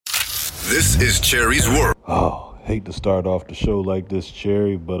This is Cherry's World. Oh, hate to start off the show like this,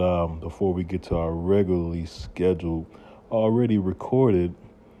 Cherry, but before we get to our regularly scheduled, already recorded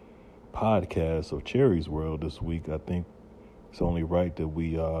podcast of Cherry's World this week, I think it's only right that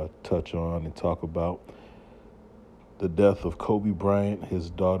we touch on and talk about the death of Kobe Bryant,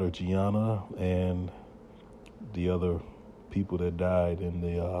 his daughter Gianna, and the other people that died in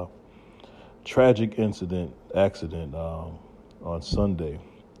the tragic accident on Sunday.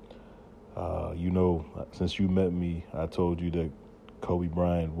 Since you met me, I told you that Kobe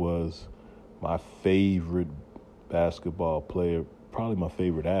Bryant was my favorite basketball player, probably my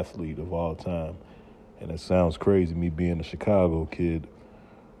favorite athlete of all time. And it sounds crazy, me being a Chicago kid.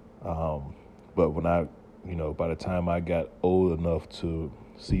 But when by the time I got old enough to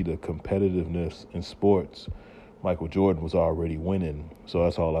see the competitiveness in sports, Michael Jordan was already winning. So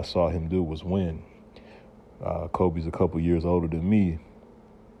that's all I saw him do was win. Kobe's a couple years older than me.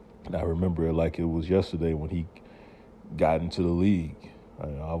 And I remember it like it was yesterday when he got into the league.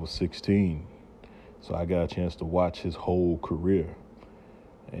 I was 16, so I got a chance to watch his whole career.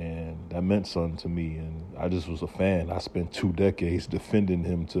 And that meant something to me, and I just was a fan. I spent 2 decades defending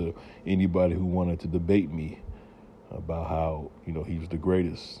him to anybody who wanted to debate me about how, he was the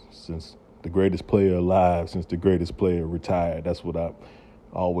greatest player alive since the greatest player retired. That's what I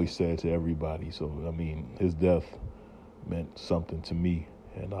always said to everybody. So, his death meant something to me.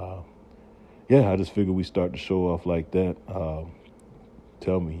 And, I just figured we start the show off like that.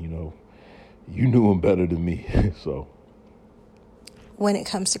 Tell me, you knew him better than me, so. When it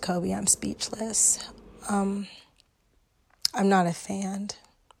comes to Kobe, I'm speechless. I'm not a fan.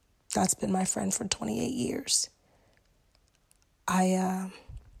 That's been my friend for 28 years. I'm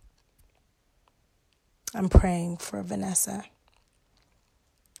praying for Vanessa.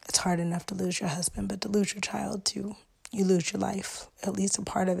 It's hard enough to lose your husband, but to lose your child too. You lose your life, at least a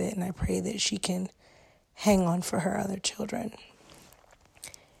part of it, and I pray that she can hang on for her other children.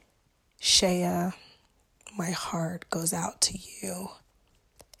 Shea, my heart goes out to you.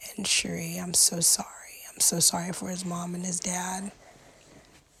 And Shuri, I'm so sorry. I'm so sorry for his mom and his dad.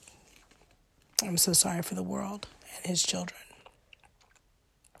 I'm so sorry for the world and his children.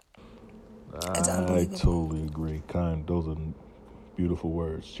 It's unbelievable. I totally agree. Those are beautiful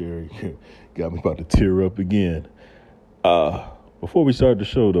words, Sherry. Got me about to tear up again. Before we start the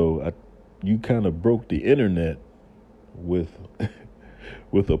show, though, you kind of broke the internet with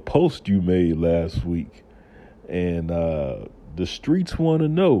a post you made last week, and the streets want to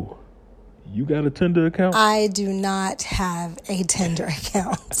know, you got a Tinder account? I do not have a Tinder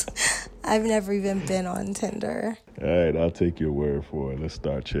account. I've never even been on Tinder. All right, I'll take your word for it. Let's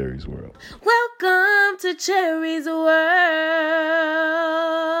start Cherry's World. Welcome to Cherry's World.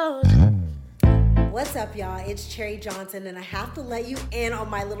 What's up, y'all? It's Cherry Johnson, and I have to let you in on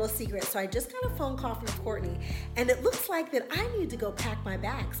my little secret. So I just got a phone call from Courtney, and it looks like that I need to go pack my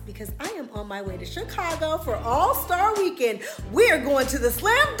bags because I am on my way to Chicago for All-Star Weekend. We are going to the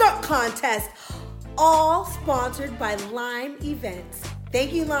Slam Dunk Contest, all sponsored by Lime Events.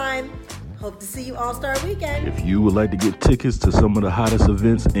 Thank you, Lime. Hope to see you All-Star Weekend. If you would like to get tickets to some of the hottest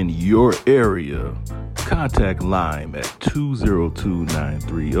events in your area, contact Lime at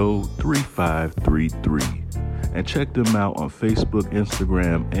 202-930-3533 and check them out on Facebook,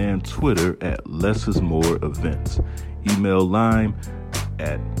 Instagram, and Twitter at Less Is More Events. Email Lime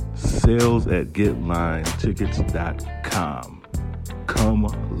at sales@getlimetickets.com. Come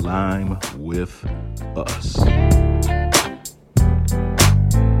Lime with us.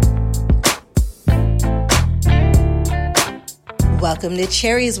 Welcome to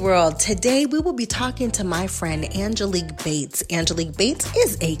Cherry's World. Today we will be talking to my friend Angelique Bates. Angelique Bates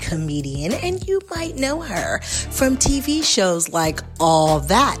is a comedian, and you might know her from TV shows like All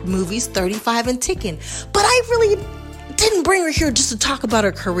That, movies 35 and Ticking. But I really didn't bring her here just to talk about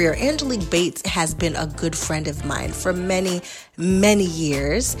her career. Angelique Bates has been a good friend of mine for many, many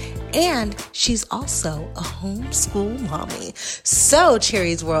years, and she's also a homeschool mommy. So,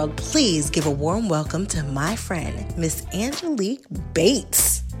 Cherry's World, please give a warm welcome to my friend, Miss Angelique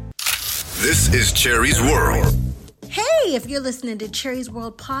Bates. This is Cherry's World. Hey, if you're listening to Cherry's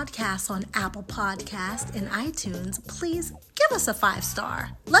World podcast on Apple Podcast and iTunes, please give us a 5-star.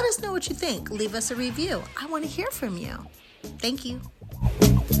 Let us know what you think. Leave us a review. I want to hear from you. Thank you.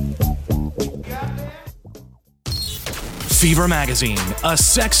 Fever Magazine, a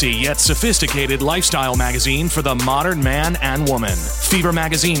sexy yet sophisticated lifestyle magazine for the modern man and woman. Fever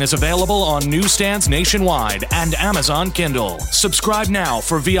Magazine is available on newsstands nationwide and Amazon Kindle. Subscribe now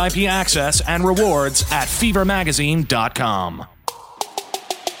for VIP access and rewards at fevermagazine.com.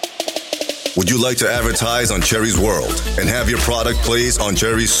 Would you like to advertise on Cherry's World and have your product placed on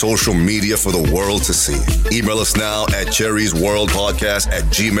Cherry's social media for the world to see? Email us now at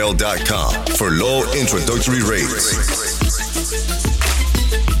cherrysworldpodcast@gmail.com for low introductory rates.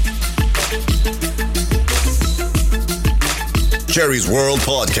 Cherry's World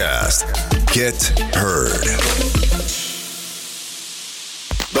Podcast. Get heard.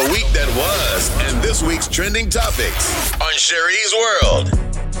 The week that was and this week's trending topics on Cherry's World.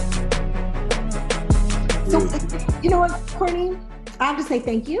 So, you know what, Courtney? I have to say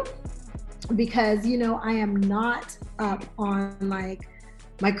thank you because, I am not up on like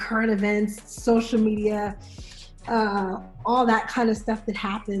my current events, social media, all that kind of stuff that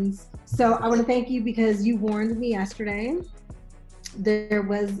happens. So I want to thank you because you warned me yesterday. There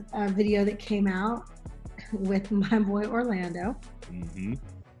was a video that came out with my boy Orlando. Mm-hmm.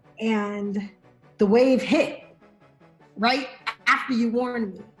 And the wave hit right after you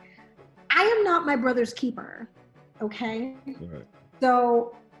warned me. I am not my brother's keeper, okay? Right.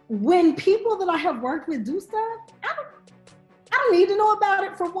 So when people that I have worked with do stuff, I don't need to know about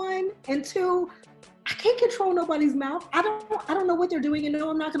it, for one. And two, I can't control nobody's mouth. I don't know what they're doing, and no,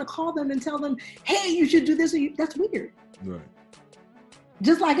 I'm not gonna call them and tell them, hey, you should do this. That's weird. Right.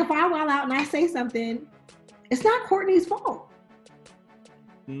 Just like if I wild out and I say something, it's not Courtney's fault.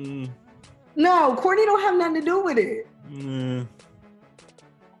 No, Courtney don't have nothing to do with it.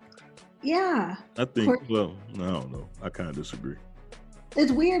 Yeah. I think, I don't know. I kind of disagree.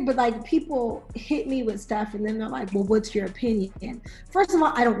 It's weird, but like people hit me with stuff and then they're like, well, what's your opinion? First of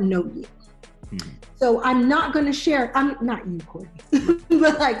all, I don't know you. So I'm not going to share. I'm not you, Courtney,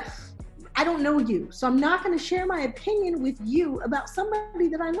 but like, I don't know you. So I'm not going to share my opinion with you about somebody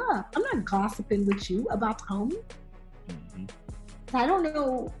that I love. I'm not gossiping with you about the homie. I don't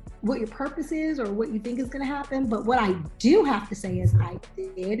know what your purpose is or what you think is going to happen. But what I do have to say is I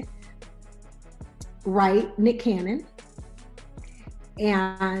did write Nick Cannon.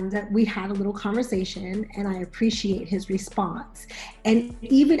 And we had a little conversation and I appreciate his response. And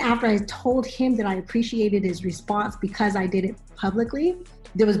even after I told him that I appreciated his response because I did it publicly,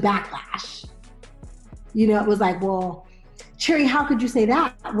 there was backlash. It was like, well, Cherry, how could you say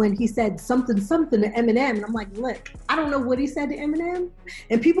that when he said something to Eminem? And I'm like, look, I don't know what he said to Eminem.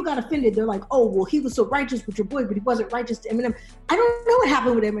 And people got offended. They're like, oh, well, he was so righteous with your boy, but he wasn't righteous to Eminem. I don't know what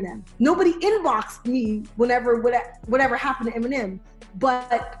happened with Eminem. Nobody inboxed me whatever happened to Eminem.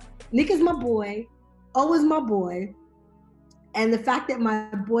 But Nick is my boy. O is my boy. And the fact that my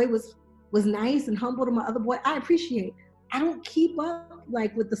boy was nice and humble to my other boy, I appreciate. I don't keep up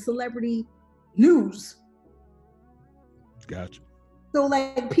like with the celebrity news. Gotcha. So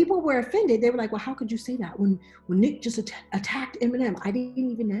like people were offended. They were like, well, how could you say that when Nick just attacked Eminem? I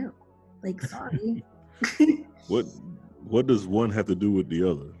didn't even know. Like, sorry. What does one have to do with the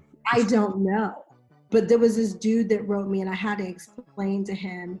other? I don't know. But there was this dude that wrote me and I had to explain to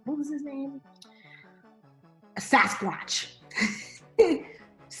him, what was his name? Sasquatch.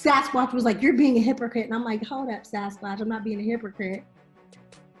 Sasquatch was like, you're being a hypocrite. And I'm like, hold up, Sasquatch. I'm not being a hypocrite.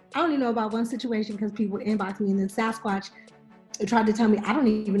 I only know about one situation because people inboxed me and then Sasquatch tried to tell me, I don't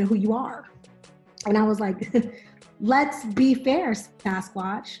even know who you are. And I was like, let's be fair,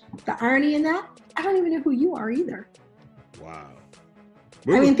 Sasquatch. The irony in that, I don't even know who you are either. Wow.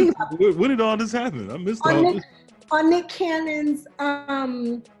 Think about when did all this happen? I missed all this. On Nick Cannon's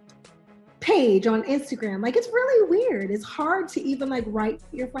page on Instagram. Like, it's really weird. It's hard to even like write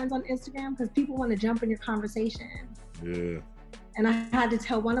your friends on Instagram because people want to jump in your conversation. Yeah. And I had to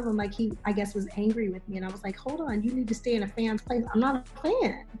tell one of them, like, he, I guess, was angry with me. And I was like, hold on, you need to stay in a fan's place. I'm not a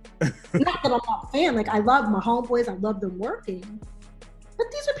fan. Not that I'm not a fan. Like, I love my homeboys. I love them working.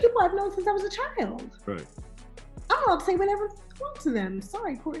 But these are people I've known since I was a child. Right. I'm allowed to say whatever I want to them.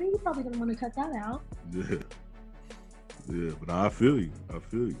 Sorry, Courtney, you're probably going to want to cut that out. Yeah, but I feel you.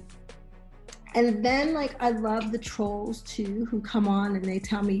 And then, like, I love the trolls, too, who come on and they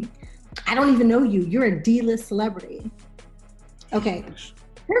tell me, I don't even know you. You're a D-list celebrity. Okay,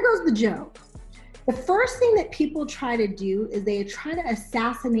 here goes the joke. The first thing that people try to do is they try to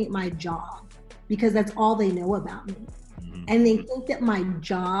assassinate my job because that's all they know about me. Mm-hmm. And they think that my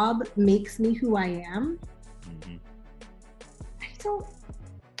job makes me who I am. Mm-hmm. I don't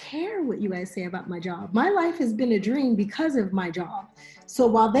care what you guys say about my job. My life has been a dream because of my job. So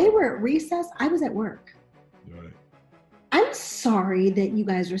while they were at recess, I was at work. Right. I'm sorry that you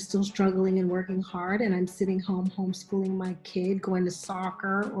guys are still struggling and working hard and I'm sitting home homeschooling my kid, going to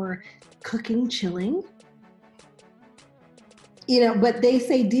soccer or cooking, chilling. But they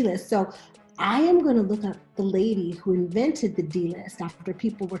say D-list. So I am going to look up the lady who invented the D-list after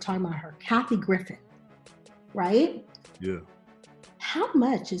people were talking about her, Kathy Griffin, right? Yeah. How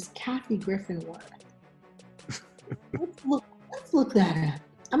much is Kathy Griffin worth? Let's look that up.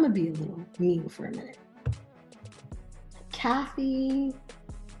 I'm gonna be a little mean for a minute. Kathy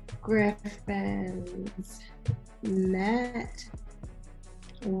Griffin's net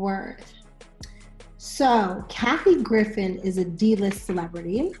worth. So Kathy Griffin is a D-list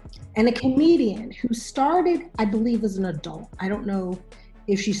celebrity and a comedian who started, I believe, as an adult. I don't know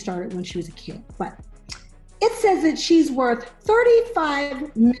if she started when she was a kid, but it says that she's worth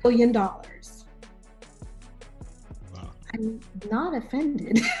 $35 million. Wow. I'm not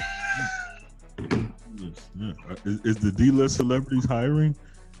offended. Is the D-list celebrities hiring?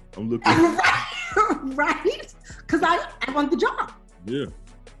 I'm looking. Right? Because I want the job. Yeah.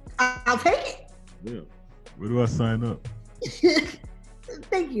 I'll take it. Yeah. Where do I sign up?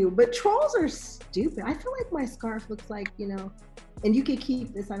 Thank you. But trolls are stupid. I feel like my scarf looks like, and you can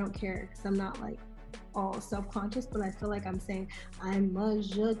keep this, I don't care, because I'm not like all self-conscious, but I feel like I'm saying, I'm a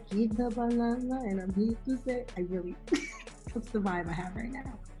Joaquita banana, and I'm here to say, that's the vibe I have right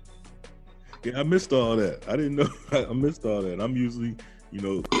now. Yeah, I missed all that. I didn't know. I missed all that. I'm usually,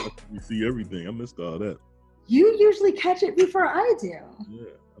 you see everything. I missed all that. You usually catch it before I do. Yeah,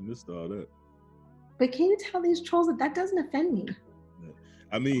 I missed all that. But can you tell these trolls that doesn't offend me?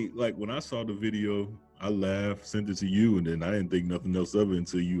 I mean, like when I saw the video, I laughed, sent it to you, and then I didn't think nothing else of it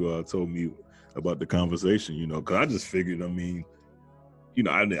until you told me about the conversation, because I just figured, I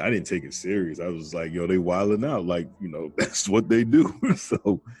didn't take it serious. I was like, yo, they wilding out. Like, that's what they do.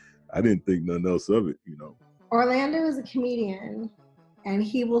 So I didn't think nothing else of it, Orlando is a comedian, and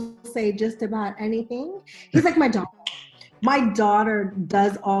he will say just about anything. He's like my daughter. My daughter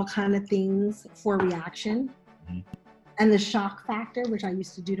does all kind of things for reaction. Mm-hmm. And the shock factor, which I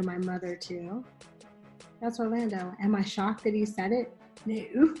used to do to my mother too. That's Orlando. Am I shocked that he said it?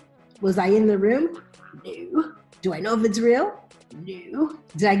 No. Was I in the room? No. Do I know if it's real? No.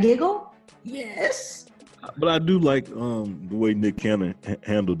 Did I giggle? Yes. But I do like the way Nick Cannon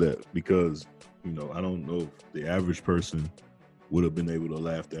handled that, because, I don't know if the average person would have been able to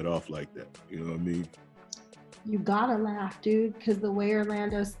laugh that off like that. You know what I mean? You gotta laugh, dude, because the way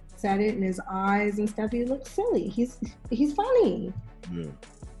Orlando said it and his eyes and stuff, he looks silly. He's funny. Yeah.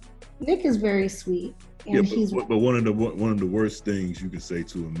 Nick is very sweet, and but one of the worst things you can say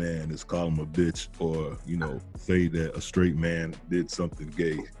to a man is call him a bitch, or say that a straight man did something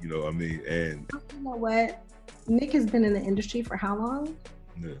gay. You know what I mean? And you know what? Nick has been in the industry for how long?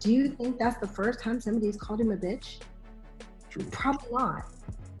 Yeah. Do you think that's the first time somebody's called him a bitch? True. Probably not.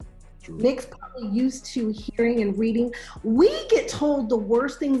 True. Nick's probably used to hearing and reading. We get told the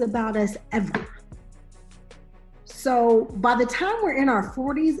worst things about us ever. So by the time we're in our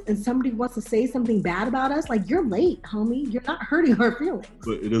 40s and somebody wants to say something bad about us, like, you're late, homie. You're not hurting our feelings.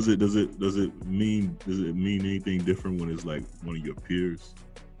 But does it mean anything different when it's like one of your peers?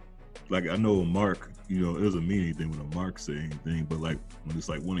 Like, I know a Mark, it doesn't mean anything when a Mark say anything, but like when it's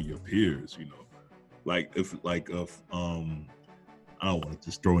like one of your peers, like if I don't want to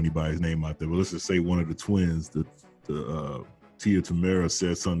just throw anybody's name out there, but let's just say one of the twins, the Tia Tamara,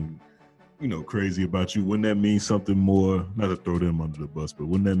 said something, crazy about you. Wouldn't that mean something more? Not to throw them under the bus, but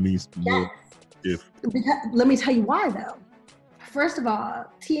wouldn't that mean more? Because, let me tell you why, though. First of all,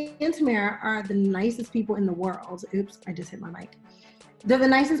 Tia and Tamara are the nicest people in the world. Oops, I just hit my mic. They're the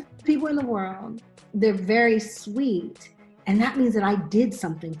nicest people in the world. They're very sweet, and that means that I did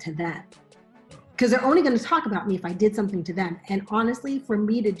something to them. Because they're only going to talk about me if I did something to them. And honestly, for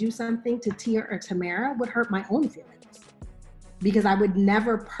me to do something to Tia or Tamara would hurt my own feelings, because I would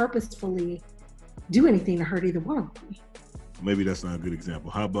never purposefully do anything to hurt either one of them. Maybe that's not a good example.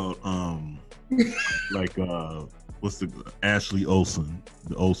 How about what's the Ashley Olsen,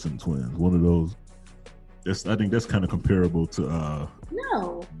 the Olsen twins? One of those. I think that's kind of comparable to.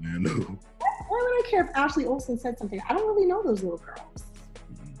 No. Man, no. Why would I care if Ashley Olsen said something? I don't really know those little girls.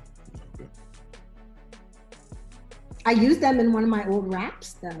 I used them in one of my old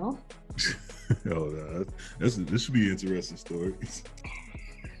raps, though. This should be an interesting story.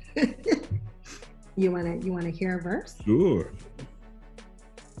 You wanna hear a verse? Sure.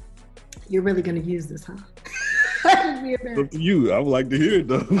 You're really gonna use this, huh? Up to you. I would like to hear it,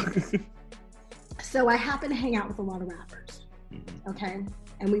 though. So I happen to hang out with a lot of rappers, okay?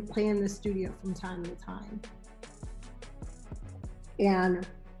 And we play in the studio from time to time. And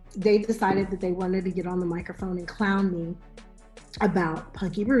they decided that they wanted to get on the microphone and clown me about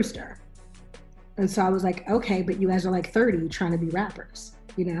Punky Brewster. And so I was like, okay, but you guys are like 30 trying to be rappers,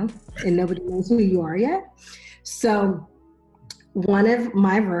 and nobody knows who you are yet. So one of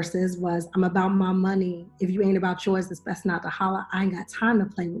my verses was, I'm about my money. If you ain't about yours, it's best not to holler. I ain't got time to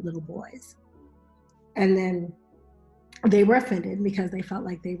play with little boys. And then They were offended because they felt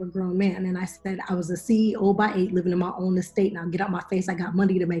like they were grown men. And I said, I was a CEO by 8 living in my own estate. Now get out my face. I got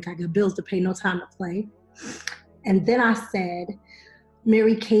money to make. I got bills to pay. No time to play. And then I said,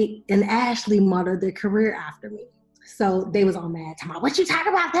 Mary Kate and Ashley modeled their career after me. So they was all mad. What you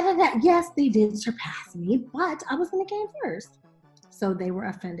talking about? Da, da, da. Yes, they did surpass me, but I was in the game first. So they were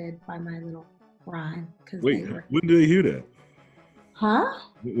offended by my little rhyme. Wait, when did they hear that? Huh?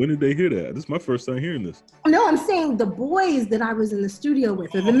 When did they hear that? This is my first time hearing this. No, I'm saying the boys that I was in the studio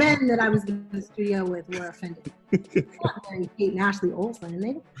with, or the men that I was in the studio with, were offended. Not Mary Kate and Ashley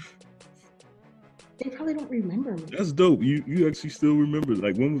Olsen. They probably don't remember me. That's dope. You actually still remember.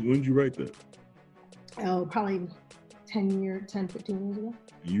 Like, when did you write that? Oh, probably 10, 15 years ago.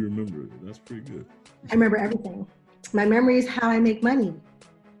 You remember it. That's pretty good. I remember everything. My memory is how I make money.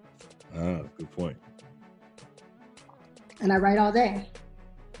 Ah, good point. And I write all day.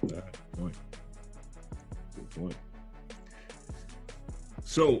 Good point. Good point.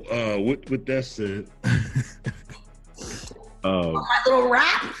 So, with that said, my little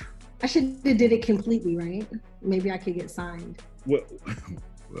rap. I should have did it completely, right? Maybe I could get signed. Well,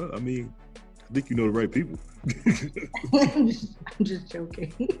 I mean, I think you know the right people. I'm just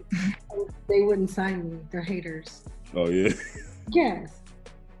joking. They wouldn't sign me. They're haters. Oh, yeah? Yes.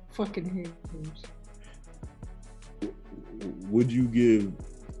 Fucking haters. Would you give,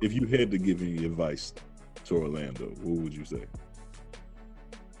 if you had to give any advice to Orlando, what would you say?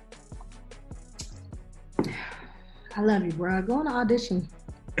 I love you, bro. Go on an audition.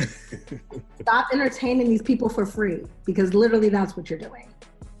 Stop entertaining these people for free, because literally that's what you're doing.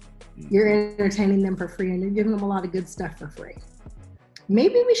 You're entertaining them for free, and you're giving them a lot of good stuff for free.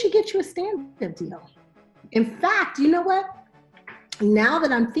 Maybe we should get you a stand-up deal. In fact, you know what? Now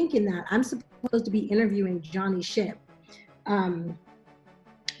that I'm thinking that, I'm supposed to be interviewing Johnny Shipp.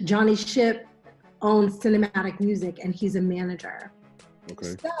 Johnny Shipp owns Cinematic Music, and he's a manager.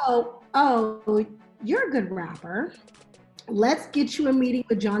 Okay. So, you're a good rapper. Let's get you a meeting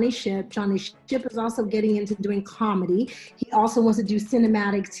with Johnny Shipp. Johnny Shipp is also getting into doing comedy. He also wants to do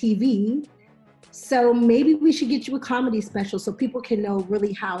cinematic TV. So maybe we should get you a comedy special so people can know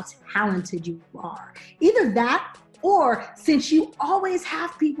really how talented you are. Either that, or since you always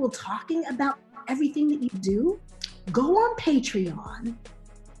have people talking about everything that you do, go on Patreon,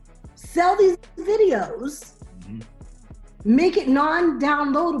 sell these videos, make it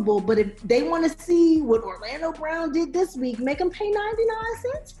non-downloadable, but if they want to see what Orlando Brown did this week, make them pay 99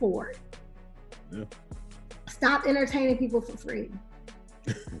 cents for it. Yeah. Stop entertaining people for free.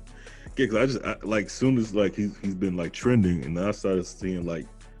 Yeah, cause like soon as like he's been like trending, and I started seeing like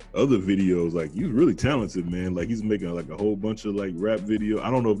other videos. Like, he's really talented, man. Like, he's making like a whole bunch of like rap video.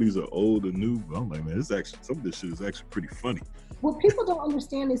 I don't know if these are old or new, but I'm like, man, this actually, some of this shit is actually pretty funny. What people don't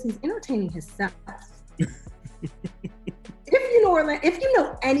understand is he's entertaining himself. If you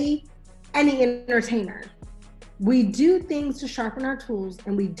know any entertainer, we do things to sharpen our tools,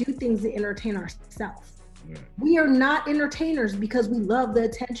 and we do things to entertain ourselves. Yeah. We are not entertainers because we love the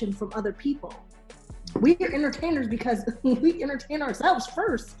attention from other people. We are entertainers because we entertain ourselves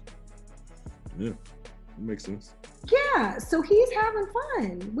first. Yeah, that makes sense. Yeah, so he's having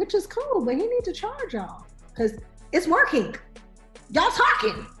fun, which is cool, but he needs to charge y'all because it's working. Y'all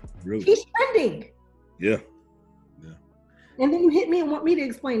talking. Really? He's trending. Yeah. And then you hit me and want me to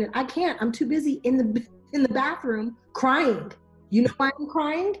explain it. I can't. I'm too busy in the bathroom crying. You know why I'm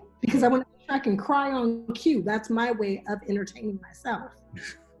crying? Because I want to I can cry on cue. That's my way of entertaining myself.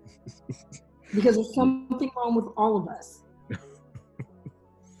 Because there's something wrong with all of us.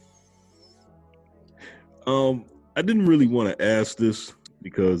 I didn't really want to ask this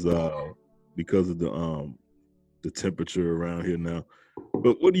because of the temperature around here now.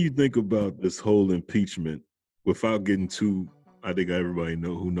 But what do you think about this whole impeachment? Without getting too, I think everybody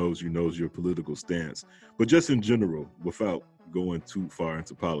knows your political stance. But just in general, without going too far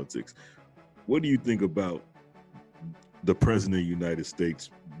into politics, what do you think about the president of the United States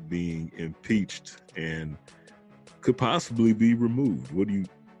being impeached and could possibly be removed?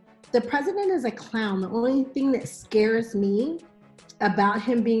 The president is a clown. The only thing that scares me about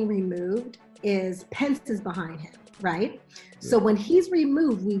him being removed is Pence is behind him, right? Yeah. So when he's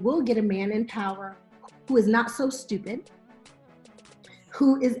removed, we will get a man in power who is not so stupid,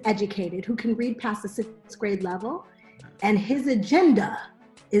 who is educated, who can read past the 6th grade level, and his agenda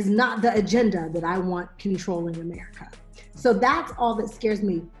is not the agenda that I want controlling America. So that's all that scares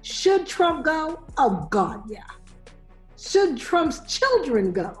me. Should Trump go? Oh God, yeah. Should Trump's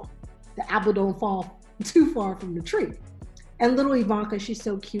children go? The apple don't fall too far from the tree. And little Ivanka, she's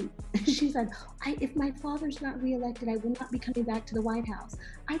so cute. She said, if my father's not reelected, I will not be coming back to the White House.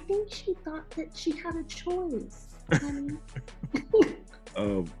 I think she thought that she had a choice.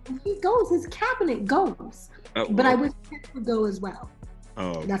 He goes, his cabinet goes. But I wish Pence would go as well.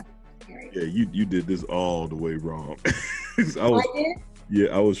 That's scary. Yeah, you did this all the way wrong. I did? Yeah,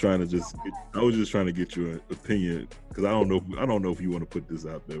 I was just trying to get your opinion, because I don't know if you want to put this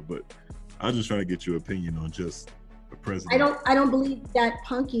out there, but I was just trying to get your opinion on just the president. I don't believe that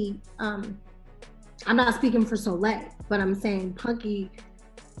Punky. I'm not speaking for Soleil, but I'm saying Punky's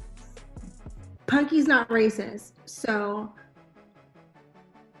not racist, so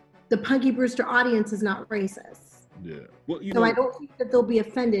the Punky Brewster audience is not racist. Yeah. Well, so I don't think that they'll be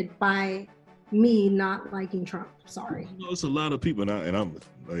offended by me not liking Trump. Sorry. It's a lot of people, and I'm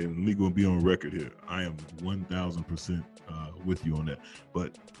let me go and be on record here. I am 1,000% with you on that.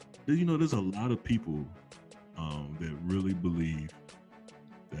 But there's a lot of people that really believe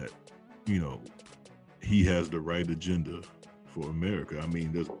that he has the right agenda for America. I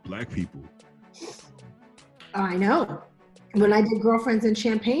mean, there's black people. I know. When I did Girlfriends in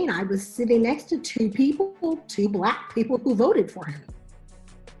Champaign, I was sitting next to two black people who voted for him.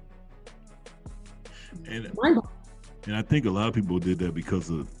 And I think a lot of people did that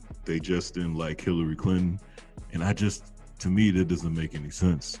because they just didn't like Hillary Clinton. And to me, that doesn't make any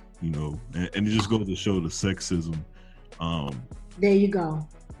sense, and it just goes to show the sexism. There you go.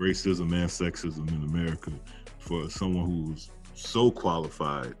 Racism and sexism in America for someone who's so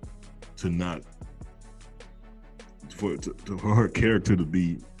qualified to for her character to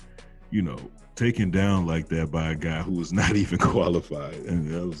be, taken down like that by a guy who was not even qualified.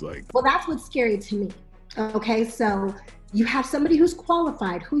 And I was like, well, that's what's scary to me. Okay, so you have somebody who's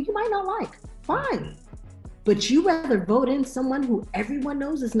qualified who you might not like. Fine. But you rather vote in someone who everyone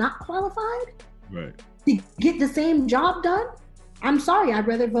knows is not qualified? Right. To get the same job done? I'm sorry, I'd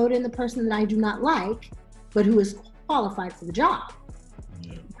rather vote in the person that I do not like, but who is qualified for the job.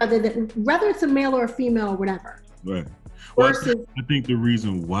 Yeah. Whether it's a male or a female or whatever. Right. Well, I think the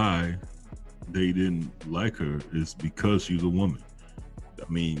reason why they didn't like her is because she's a woman.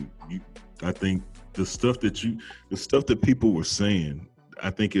 I mean, I think the stuff that people were saying, I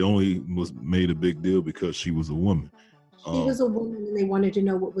think it only was made a big deal because she was a woman. She was a woman, and they wanted to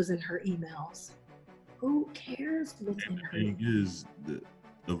know what was in her emails. Who cares what's in her? The thing is,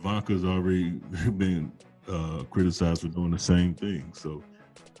 Ivanka's already been criticized for doing the same thing. So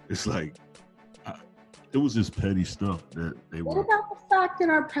it's like, it was just petty stuff that they were. What about the fact that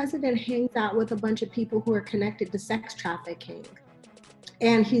our president hangs out with a bunch of people who are connected to sex trafficking?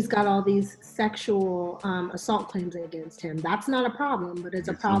 And he's got all these sexual assault claims against him. That's not a problem, but it's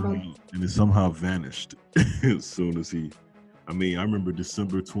a problem. And it somehow vanished as soon as I remember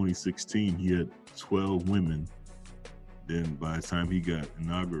December 2016, he had 12 women. Then by the time he got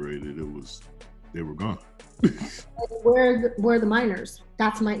inaugurated, they were gone. Where are the minors?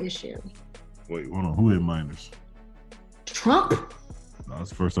 That's my issue. Wait, hold on. Who had minors? Trump. No, that's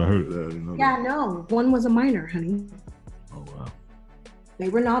the first I heard of that. No. One was a minor, honey. Oh, wow. They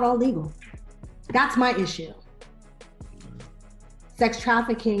were not all legal. That's my issue. Sex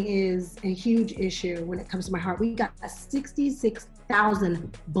trafficking is a huge issue when it comes to my heart. We got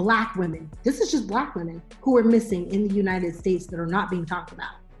 66,000 black women. This is just black women who are missing in the United States that are not being talked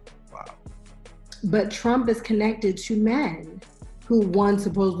about. Wow. But Trump is connected to men who one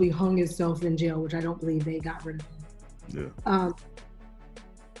supposedly hung himself in jail, which I don't believe they got rid of him. Yeah.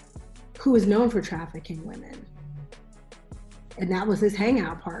 Who is known for trafficking women. And that was his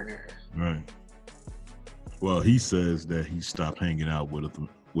hangout partner. Right. Well, he says that he stopped hanging out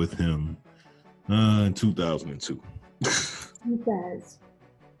with him in 2002. He says.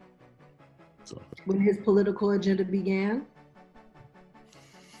 So. When his political agenda began.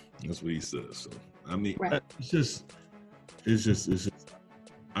 That's what he says. So, I mean, right. It's just,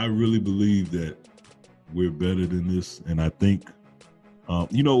 I really believe that we're better than this. And I think,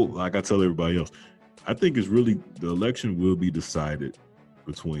 like I tell everybody else, I think it's really, the election will be decided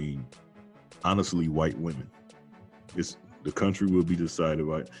between, honestly, white women. The country will be decided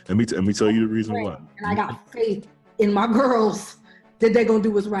by, let me tell you the reason why. And I got faith in my girls that they're going to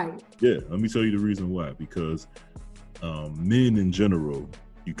do what's right. Yeah, let me tell you the reason why. Because men in general,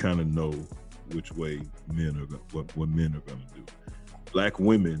 you kind of know which way what men are going to do. Black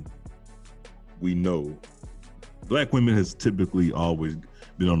women, we know. Black women has typically always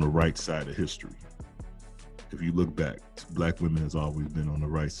been on the right side of history. If you look back, black women has always been on the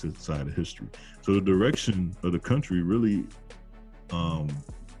right side of history. So the direction of the country really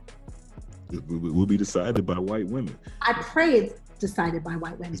will be decided by white women. I pray it's decided by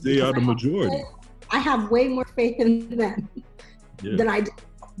white women. They are the majority. I have way more faith in them than I do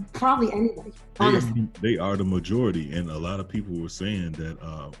probably anybody, honestly. They are the majority. And a lot of people were saying that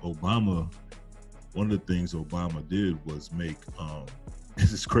Obama one of the things Obama did was make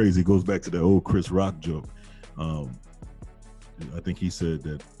this is crazy. It goes back to that old Chris Rock joke. I think he said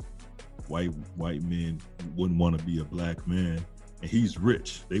that white men wouldn't want to be a black man, and he's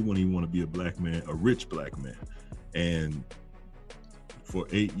rich. They wouldn't even want to be a black man, a rich black man. And for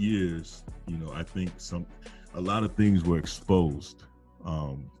 8 years, I think a lot of things were exposed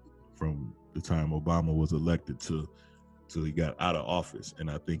from the time Obama was elected till he got out of office, and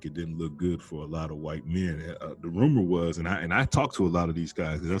I think it didn't look good for a lot of white men. The rumor was, and I talked to a lot of these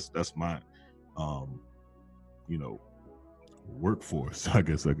guys. That's my, workforce, I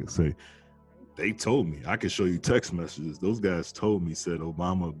guess I could say. They told me, I could show you text messages. Those guys told me, said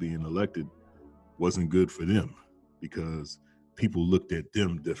Obama being elected wasn't good for them because people looked at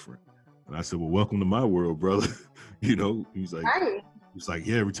them different. And I said, well, welcome to my world, brother. He's like, Right. He's like,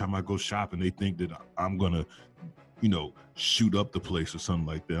 yeah, every time I go shopping, they think that I'm going to, shoot up the place or something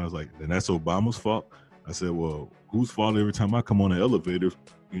like that. I was like, then that's Obama's fault? I said, well, whose fault every time I come on an elevator,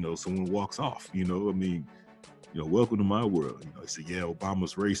 someone walks off, welcome to my world. He said, yeah,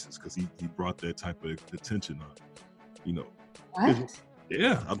 Obama's racist because he brought that type of attention on, What?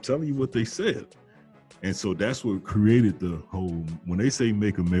 Yeah, I'm telling you what they said. And so that's what created the whole, when they say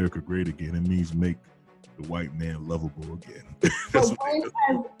make America great again, it means make the white man lovable again. So when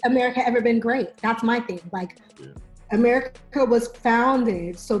has America ever been great? That's my thing. Like, America was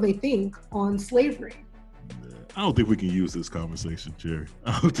founded, so they think, on slavery. I don't think we can use this conversation, Jerry.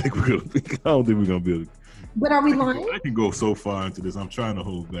 I don't think we're gonna be able to. But are we lying? I can go so far into this. I'm trying to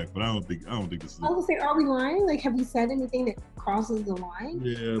hold back, but I don't think this is. I was gonna say, are we lying? Like, have we said anything that crosses the line?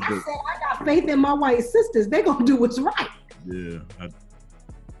 Yeah, I said I got faith in my white sisters. They're gonna do what's right. Yeah, I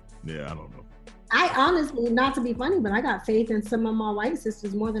don't know. I honestly, not to be funny, but I got faith in some of my white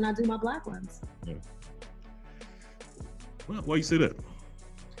sisters more than I do my black ones. Yeah. Well, why you say that?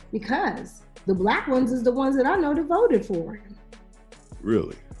 Because the black ones is the ones that I know that voted for him.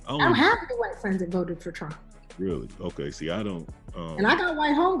 Really? I don't have any white friends that voted for Trump. Really? Okay. See, I don't. And I got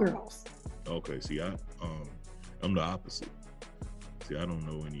white homegirls. Okay. See, I'm the opposite. See, I don't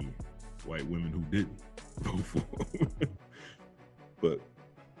know any white women who didn't vote for him. But.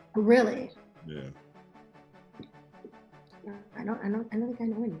 Really? Yeah. I don't think I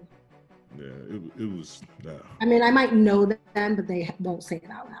know any. Yeah, it was. I mean, I might know them, but they won't say it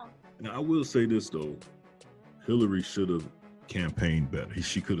out loud. Now, I will say this though, Hillary should have campaigned better.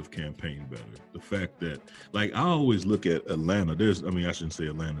 She could have campaigned better. The fact that, like, I always look at Atlanta. I shouldn't say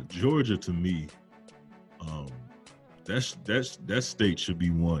Atlanta. Georgia, to me, that state should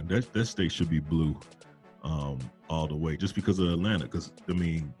be one. That state should be blue, all the way, just because of Atlanta. Because I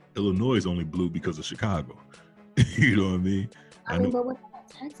mean, Illinois is only blue because of Chicago. You know what I mean? But what about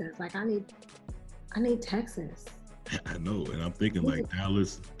Texas? Like, I need Texas. I know, and I'm thinking like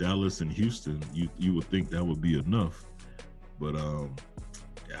Dallas and Houston. You would think that would be enough, but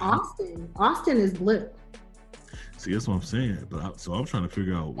Austin is blue. See, that's what I'm saying. But so I'm trying to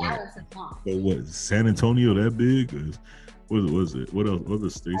figure out what is San Antonio that big? What was it? What else? What other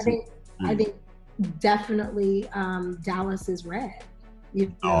states? I think definitely Dallas is red.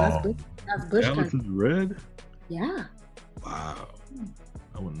 That's Bush Dallas country. is red? Yeah. Wow.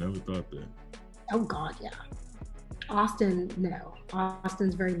 I would never thought that. Oh God, yeah. Austin, no.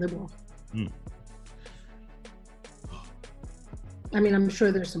 Austin's very liberal. I mean, I'm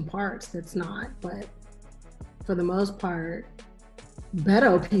sure there's some parts that's not, but for the most part,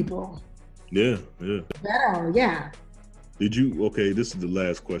 Beto people. Yeah. Beto, yeah. This is the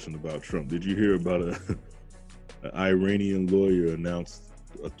last question about Trump. Did you hear about an Iranian lawyer announced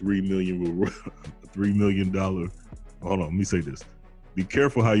a $3 million? Hold on, let me say this. Be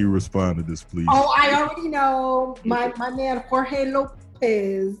careful how you respond to this, please. Oh, I already know. My man Jorge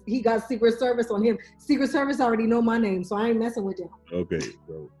Lopez, he got Secret Service on him. Secret Service already know my name, so I ain't messing with him. Okay,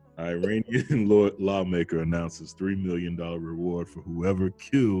 so Iranian lawmaker announces $3 million reward for whoever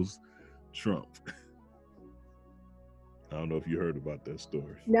kills Trump. I don't know if you heard about that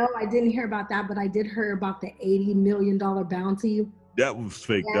story. No, I didn't hear about that, but I did hear about the $80 million bounty. That was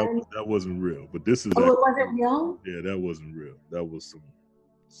fake. That wasn't real. But this is. Oh, it wasn't real? Yeah, that wasn't real. That was some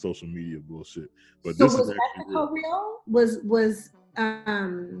social media bullshit. But so this was is Mexico real? Was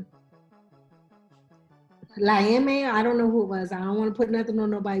La M? I don't know who it was. I don't want to put nothing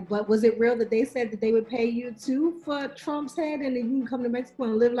on nobody. But was it real that they said that they would pay you too for Trump's head, and then you can come to Mexico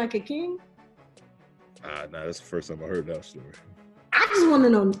and live like a king? Nah, that's the first time I heard that story. I just want to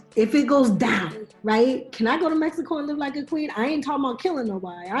know if it goes down, right? Can I go to Mexico and live like a queen? I ain't talking about killing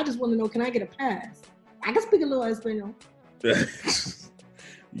nobody. I just want to know, can I get a pass? I can speak a little Espanol.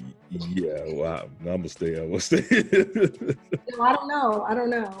 Yeah, well, I'm gonna stay. I'm gonna stay. No, I don't know. I don't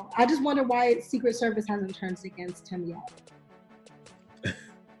know. I just wonder why Secret Service hasn't turned against him yet.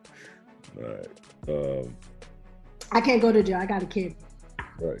 All right. I can't go to jail. I got a kid.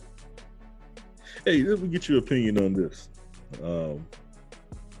 Right. Hey, let me get your opinion on this. And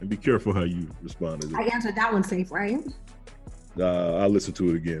be careful how you respond to this. I answered that one safe, right? I'll listen to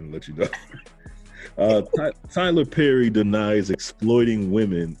it again and let you know. Tyler Perry denies exploiting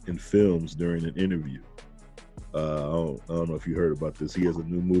women in films during an interview. I don't know if you heard about this. He has a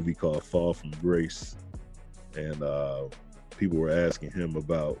new movie called Fall from Grace, and people were asking him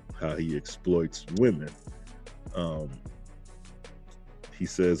about how he exploits women. He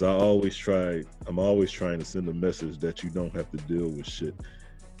says, I'm always trying to send a message that you don't have to deal with shit.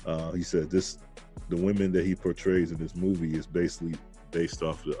 He said the women that he portrays in this movie is basically based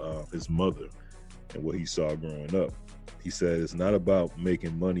off his mother and what he saw growing up. He said it's not about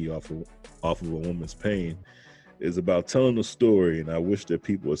making money off of a woman's pain. It's about telling a story, and I wish that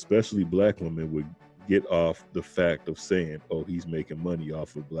people, especially black women, would get off the fact of saying, oh, he's making money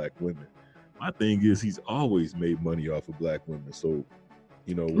off of black women. My thing is he's always made money off of black women. So,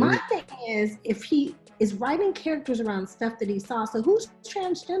 my thing is, if he is writing characters around stuff that he saw, so who's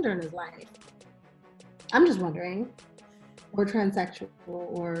transgender in his life? I'm just wondering. Or transsexual,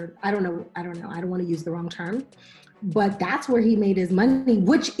 or I don't know. I don't want to use the wrong term, but that's where he made his money,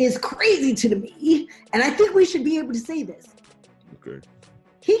 which is crazy to me. And I think we should be able to say this. Okay.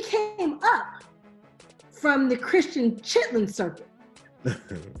 He came up from the Christian Chitlin circuit.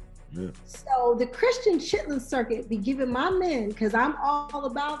 Yeah. So the Christian Chitlin circuit be giving my men, because I'm all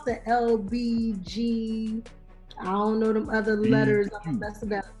about the LBG. I don't know them other letters. I'm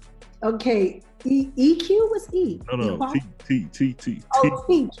messing up. Okay, EQ? What's E? No, T. Oh,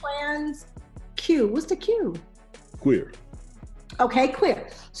 T, trans, Q. What's the Q? Queer. Okay, queer.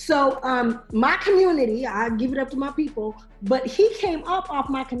 So my community, I give it up to my people, but he came up off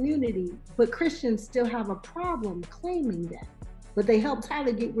my community, but Christians still have a problem claiming that. But they helped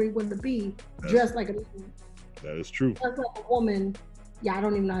Tyler get where he wanted to be, dressed like a man. That is true. Dressed like a woman. Yeah, I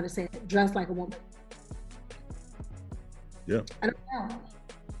don't even know how to say it. Dressed like a woman. Yeah. I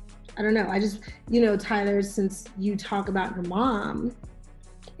don't know. I just, Tyler, since you talk about your mom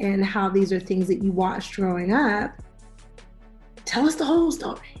and how these are things that you watched growing up, tell us the whole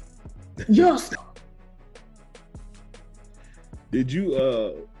story. Your story. Did you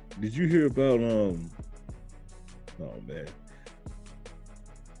hear about oh man.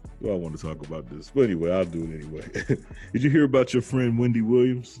 Well, I want to talk about this. But anyway, I'll do it anyway. Did you hear about your friend Wendy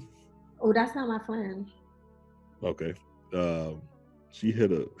Williams? Oh, that's not my friend. Okay. She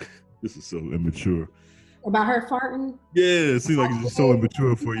had this is so immature. About her farting? Yeah, it seems like it's just so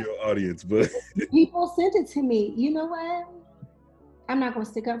immature for your audience, but people sent it to me. You know what? I'm not gonna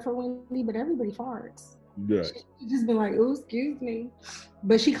stick up for Wendy, but everybody farts. Yeah. She just been like, oh, excuse me.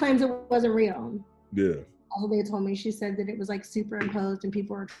 But she claims it wasn't real. Yeah. All they told me, she said that it was like superimposed and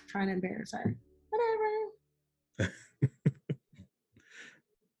people were trying to embarrass her. Whatever.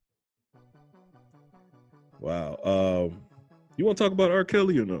 Wow. You want to talk about R.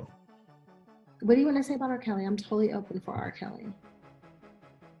 Kelly or no? What do you want to say about R. Kelly? I'm totally open for R. Kelly.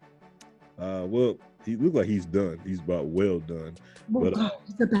 Well, he looked like he's done. He's about well done. Well, God,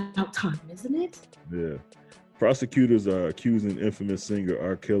 it's about time, isn't it? Yeah. Prosecutors are accusing infamous singer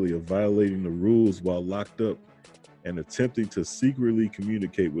R. Kelly of violating the rules while locked up and attempting to secretly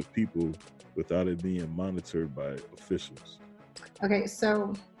communicate with people without it being monitored by officials. Okay,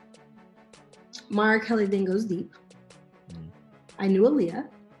 so my R. Kelly thing goes deep. I knew Aaliyah.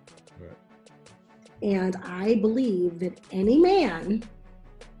 Right. And I believe that any man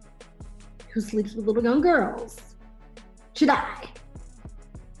who sleeps with little young girls should die.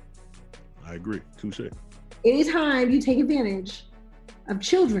 I agree. Touche. Anytime you take advantage of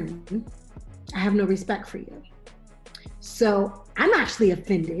children, I have no respect for you. So I'm actually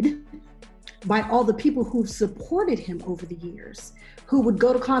offended by all the people who've supported him over the years, who would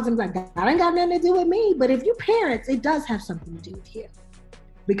go to concerts like that. That ain't got nothing to do with me, but if you're parents, it does have something to do with you,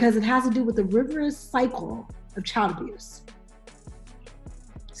 because it has to do with the rigorous cycle of child abuse.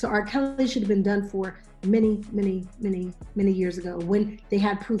 So R. Kelly should have been done for many, many, many, many years ago when they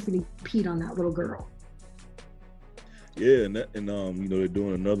had proof that he peed on that little girl. Yeah, and they're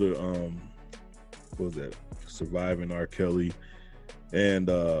doing another what was that? Surviving R. Kelly, and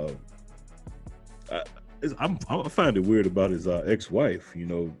I find it weird about his ex-wife.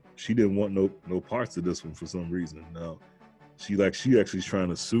 She didn't want no parts of this one for some reason. Now, she actually is trying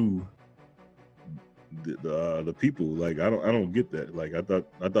to sue the people. Like I don't get that. Like I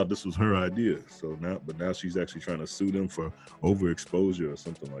thought this was her idea. So now she's actually trying to sue them for overexposure or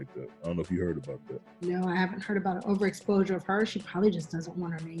something like that. I don't know if you heard about that. No, I haven't heard about an overexposure of her. She probably just doesn't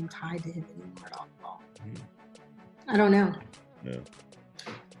want her name tied to him anymore at all. I don't know. Yeah.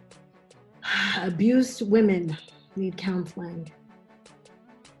 Abused women need counseling.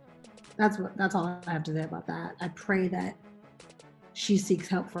 That's all I have to say about that. I pray that she seeks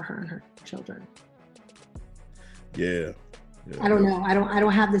help for her and her children. Yeah. I don't know. I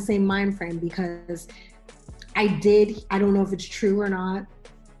don't have the same mind frame because I don't know if it's true or not.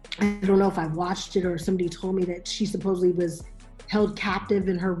 I don't know if I watched it or somebody told me that she supposedly was held captive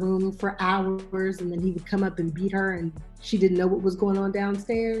in her room for hours and then he would come up and beat her and she didn't know what was going on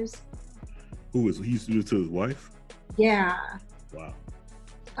downstairs. He used to do it to his wife? Yeah. Wow.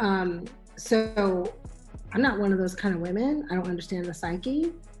 So I'm not one of those kind of women. I don't understand the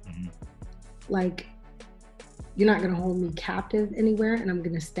psyche. Mm-hmm. Like, you're not going to hold me captive anywhere and I'm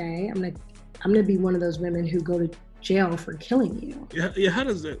going to stay. I'm going to be one of those women who go to jail for killing you. Yeah. How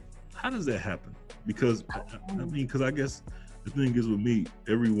does that happen? Because because I guess the thing is with me,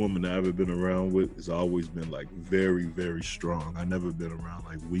 every woman that I've ever been around with has always been like very, very strong. I never been around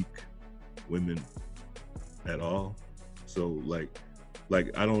like weak women at all. So like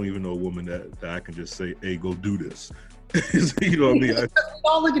I don't even know a woman that I can just say, hey, go do this. You know what I mean? I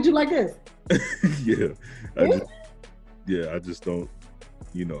don't look at you like this. I just don't,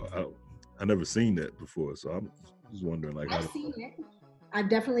 I never seen that before. So I'm just wondering like I've seen it. I've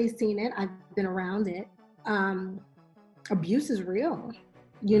definitely seen it. I've been around it. Abuse is real.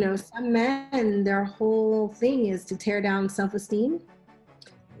 Some men, their whole thing is to tear down self-esteem.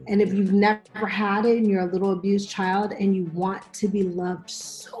 And if you've never had it and you're a little abused child and you want to be loved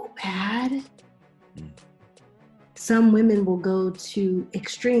so bad, some women will go to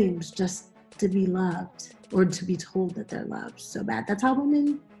extremes just to be loved or to be told that they're loved so bad. That's how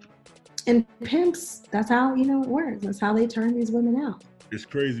women and pimps, that's how, it works. That's how they turn these women out. It's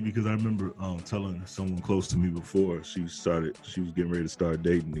crazy because I remember telling someone close to me before she was getting ready to start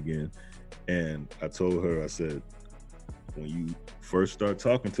dating again. And I told her, I said, when you first start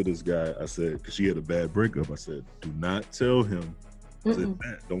talking to this guy, I said, because she had a bad breakup, I said, do not tell him. I said,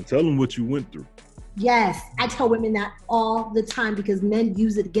 don't tell him what you went through. Yes, I tell women that all the time because men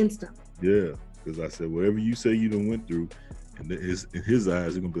use it against them. Yeah, because I said, whatever you say you done went through, and in his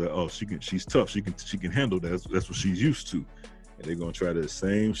eyes, they're gonna be like, oh, she's tough, she can handle that. That's what she's used to, and they're gonna try the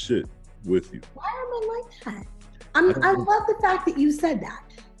same shit with you. Why are men like that? I love the fact that you said that.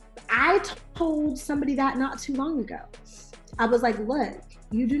 I told somebody that not too long ago. I was like, look,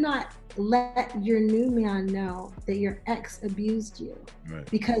 you do not let your new man know that your ex abused you. Right.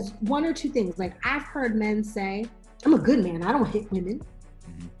 Because one or two things, like I've heard men say, I'm a good man, I don't hit women.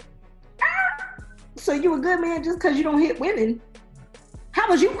 Mm-hmm. So you a good man just because you don't hit women? How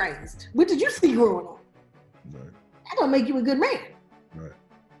was you raised? What did you see growing up? Right. That don't make you a good man. Right.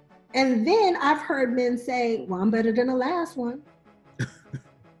 And then I've heard men say, well, I'm better than the last one.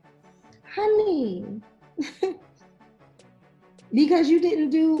 Honey, because you didn't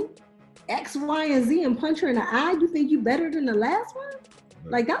do X, Y, and Z and punch her in the eye, you think you better than the last one?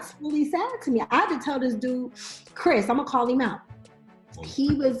 Right. Like, that's really sad to me. I had to tell this dude, Chris, I'm gonna call him out.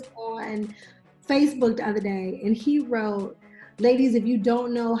 He was on Facebook the other day and he wrote, ladies, if you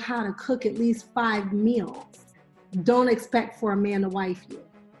don't know how to cook at least 5 meals, don't expect for a man to wife you.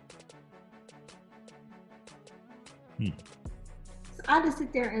 So I just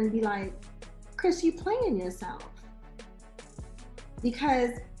sit there and be like, Chris, you playing yourself.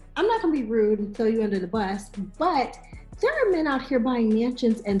 Because I'm not gonna be rude and throw you under the bus, but there are men out here buying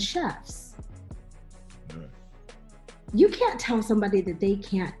mansions and chefs. Right. You can't tell somebody that they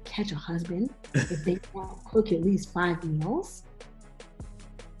can't catch a husband if they can't cook at least 5 meals.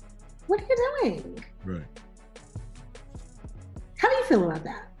 What are you doing? Right. How do you feel about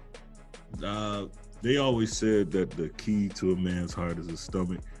that? They always said that the key to a man's heart is his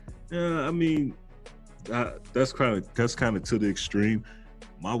stomach. Yeah, I mean, that's kind of to the extreme.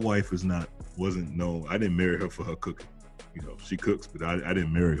 My wife wasn't known. I didn't marry her for her cooking. She cooks, but I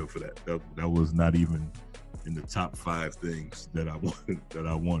didn't marry her for that. That was not even in the top 5 things that I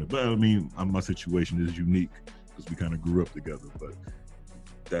wanted. But I mean, my situation is unique because we kind of grew up together. But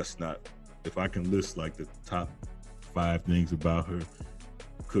that's not. If I can list like the top 5 things about her,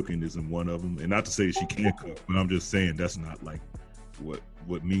 cooking isn't one of them. And not to say that she can't cook, but I'm just saying that's not like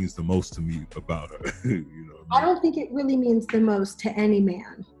what means the most to me about her. I don't think it really means the most to any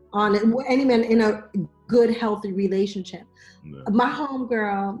man in a good, healthy relationship. No. My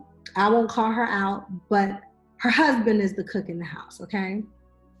homegirl, I won't call her out, but her husband is the cook in the house, okay?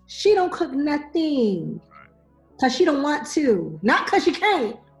 She don't cook nothing because she don't want to. Not because she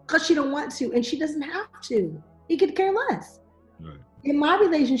can't, because she don't want to, and she doesn't have to. He could care less. Right. In my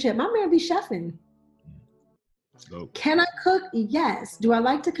relationship, my man be chefing. Dope. Can I cook? Yes. Do I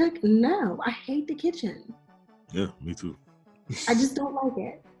like to cook? No. I hate the kitchen. Yeah, me too. I just don't like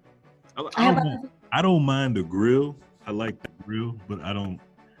it. I don't mind the grill. I like the grill, but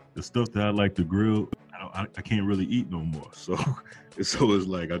the stuff that I like to grill, I can't really eat no more. So it's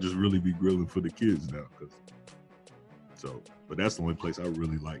like I just really be grilling for the kids now. But that's the only place I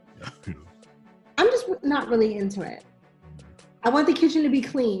really like. You know. I'm just not really into it. I want the kitchen to be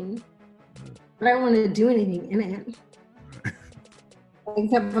clean, but I don't want to do anything in it.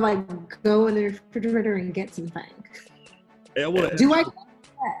 Except for like go in the refrigerator and get something. Hey, Let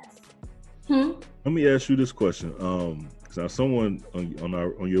me ask you this question. Because someone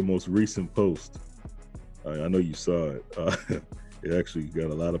on your most recent post, I know you saw it. It actually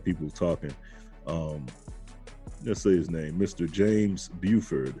got a lot of people talking. Let's say his name, Mr. James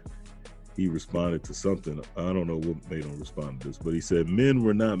Buford. He responded to something. I don't know what made him respond to this, but he said, men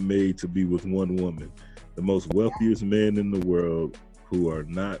were not made to be with one woman. The most wealthiest men in the world who are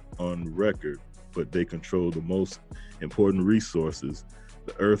not on record, but they control the most important resources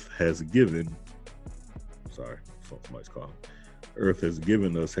the earth has given. Sorry, somebody's calling. Earth has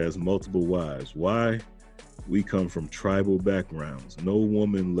given us has multiple wives. Why? We come from tribal backgrounds. No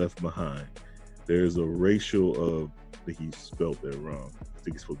woman left behind. There's a ratio of, I think he spelled that wrong. I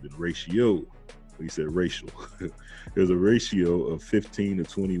think it's supposed to be ratio, but he said racial. There's a ratio of 15 to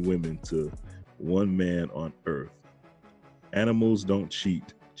 20 women to one man on earth. Animals don't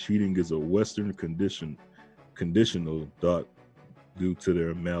cheat. Cheating is a Western conditional thought due to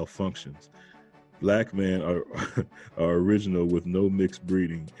their malfunctions. Black men are original with no mixed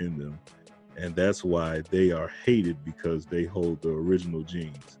breeding in them, and that's why they are hated, because they hold the original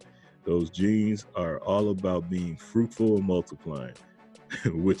genes. Those genes are all about being fruitful and multiplying,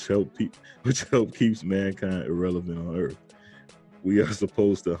 which keeps mankind irrelevant on Earth. We are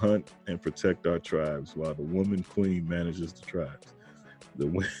supposed to hunt and protect our tribes, while the woman queen manages the tribes. The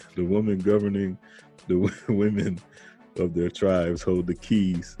woman governing the women of their tribes hold the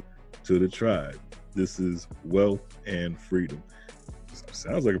keys to the tribe. This is wealth and freedom.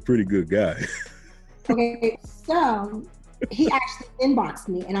 Sounds like a pretty good guy. Okay, so he actually inboxed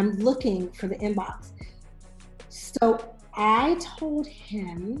me, and I'm looking for the inbox. So I told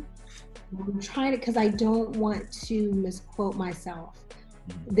him, I'm trying to, because I don't want to misquote myself.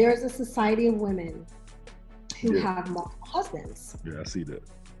 There's a society of women who have multiple husbands. Yeah, I see that.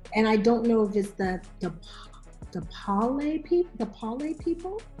 And I don't know if it's the Pale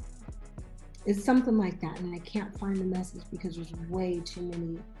people. It's something like that, and I can't find the message because there's way too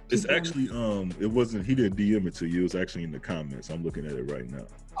many. It's actually it wasn't. He didn't DM it to you. It's actually in the comments. I'm looking at it right now.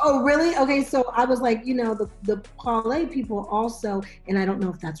 Oh, really? Okay, so I was like, the Pale people also, and I don't know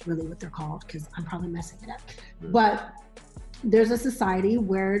if that's really what they're called because I'm probably messing it up. Yeah. But there's a society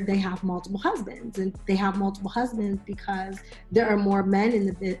where they have multiple husbands, and they have multiple husbands because there are more men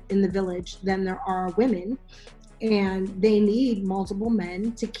in the village than there are women. And they need multiple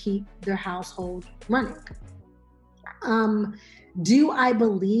men to keep their household running. Do I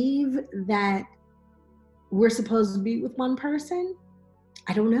believe that we're supposed to be with one person?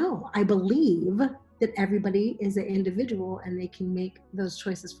 I don't know. I believe that everybody is an individual and they can make those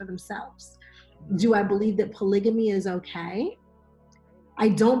choices for themselves. Do I believe that polygamy is okay? I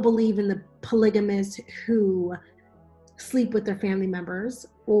don't believe in the polygamists who sleep with their family members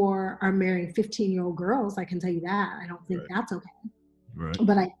or are marrying 15-year-old girls. I can tell you that. I don't think that's okay. Right.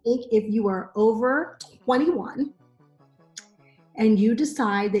 But I think if you are over 21 and you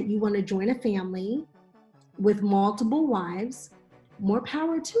decide that you want to join a family with multiple wives, more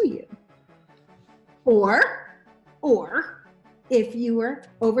power to you. Or if you are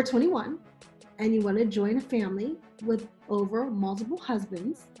over 21 and you want to join a family with over multiple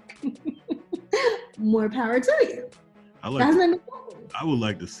husbands, more power to you. I would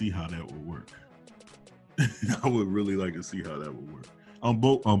like to see how that would work. I would really like to see how that would work on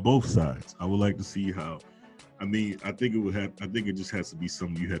both sides. I would like to see how. I mean, I think it just has to be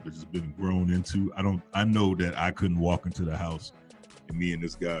something you have to just been grown into. I know that I couldn't walk into the house and me and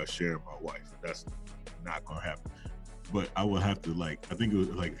this guy are sharing my wife. That's not gonna happen. But I would have to I think it was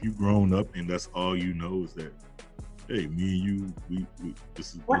like if you've grown up and that's all you know is that, hey, me and you, we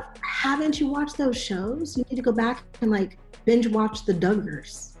this is. What? Haven't you watched those shows? You need to go back and binge watch The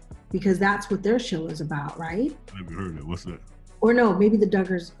Duggars, because that's what their show is about, right? I never heard of it. What's that? Or no, maybe The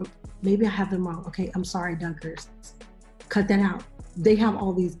Duggars. Maybe I have them wrong. Okay, I'm sorry, Duggars. Cut that out. They have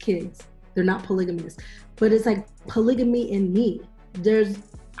all these kids. They're not polygamous, but it's like polygamy in me. There's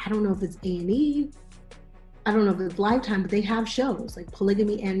I don't know if it's A&E, I don't know if it's Lifetime, but they have shows like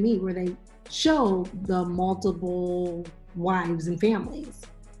Polygamy and Me where they show the multiple wives and families.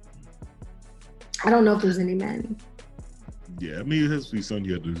 I don't know if there's any men. Yeah, I mean, it has to be something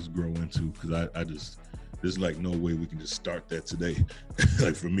you have to just grow into, because I just, there's like no way we can just start that today.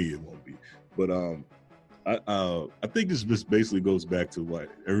 Like for me, it won't be. But I think this just basically goes back to what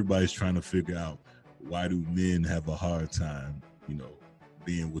everybody's trying to figure out. Why do men have a hard time,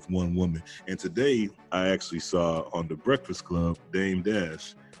 being with one woman? And today I actually saw on the Breakfast Club, Dame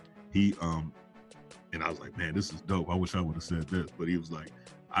Dash, he and I was like, man, this is dope. I wish I would have said this, but he was like,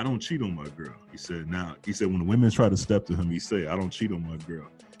 I don't cheat on my girl. He said when the women try to step to him, he said, I don't cheat on my girl.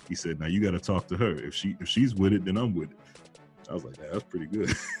 He said, now you got to talk to her. If she's with it, then I'm with it. I was like, that's pretty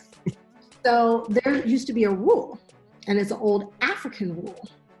good. So there used to be a rule, and it's an old African rule.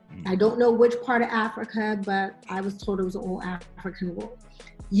 I don't know which part of Africa, but I was told it was an old African rule.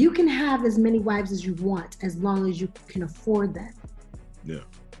 You can have as many wives as you want, as long as you can afford them. Yeah.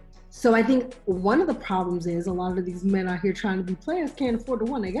 So I think one of the problems is a lot of these men out here trying to be players can't afford the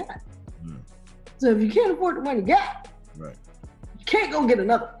one they got. Yeah. So if you can't afford the one you got, right, you can't go get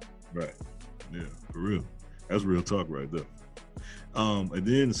another. Right. Yeah, for real. That's real talk right there. And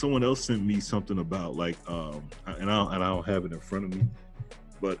then someone else sent me something about and I don't have it in front of me,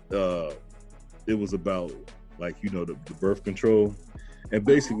 but it was about the birth control, and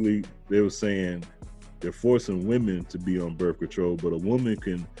basically they were saying they're forcing women to be on birth control, but a woman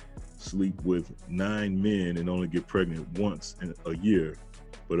can sleep with 9 men and only get pregnant once in a year,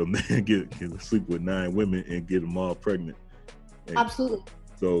 but a man can sleep with 9 women and get them all pregnant. And absolutely.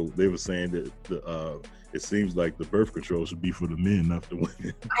 So they were saying that it seems like the birth control should be for the men, not the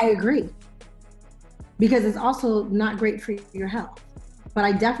women. I agree, because it's also not great for your health. But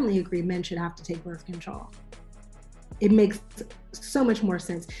I definitely agree men should have to take birth control. It makes so much more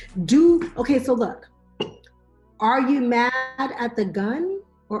sense. So look, are you mad at the gun,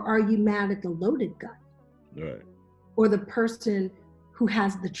 or are you mad at the loaded gun? Right. Or the person who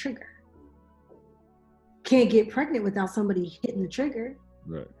has the trigger? Can't get pregnant without somebody hitting the trigger.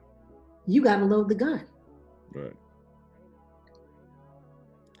 Right. You got to load the gun. Right.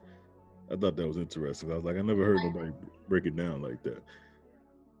 I thought that was interesting. I was like, I never heard nobody break it down like that.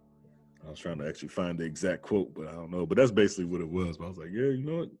 I was trying to actually find the exact quote, but I don't know. But that's basically what it was. But I was like, yeah, you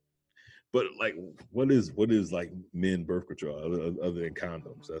know what? But like, what is like men birth control other than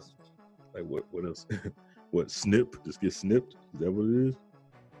condoms? That's like what else? What, snip? Just get snipped? Is that what it is?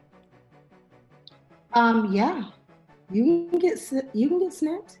 Yeah, you can get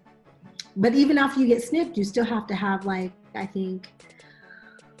snipped, but even after you get snipped, you still have to have I think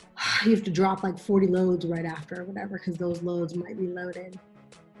you have to drop 40 loads right after or whatever, because those loads might be loaded.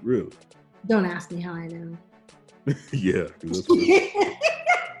 Really? Don't ask me how I know. Yeah,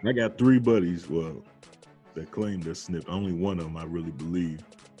 I got 3 buddies, that claim they're snipped. Only one of them I really believe.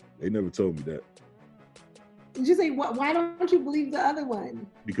 They never told me that. Did you say, why don't you believe the other one?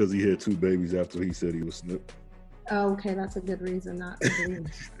 Because he had 2 babies after he said he was snipped. Oh, okay, that's a good reason not to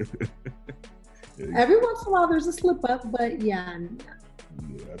believe. Every once in a while there's a slip up, but yeah.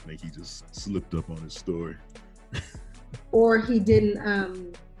 Yeah, I think he just slipped up on his story. Or he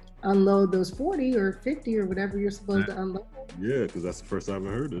didn't unload those 40 or 50 or whatever you're supposed to unload. Yeah, because that's the first I ever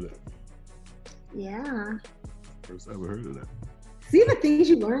heard of that. Yeah. First I ever heard of that. See the things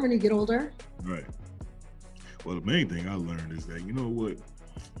you learn when you get older? Right. Well, the main thing I learned is that, you know what?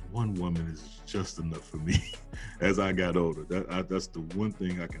 One woman is just enough for me as I got older. That's the one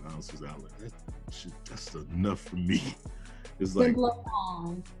thing I can honestly say. That's enough for me. It's like...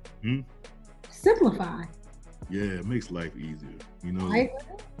 Simplify. Simplify. Yeah, it makes life easier. You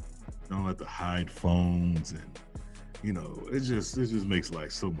don't have to hide phones, and it just makes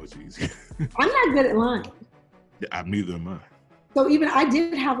life so much easier. I'm not good at lying. Yeah, neither am I. So even I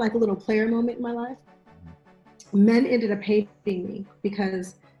did have a little player moment in my life. Men ended up hating me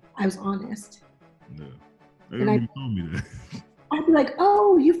because I was honest. Yeah. They told me that. I'd be like,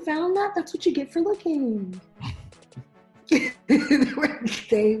 oh, you found that? That's what you get for looking. They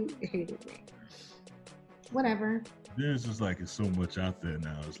hated me. Whatever. There's just it's so much out there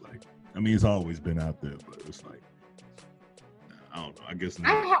now. It's it's always been out there, but it's I don't know. I guess I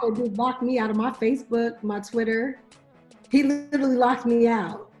had a dude lock me out of my Facebook, my Twitter. He literally locked me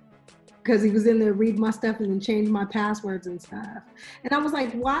out because he was in there reading my stuff and then changed my passwords and stuff. And I was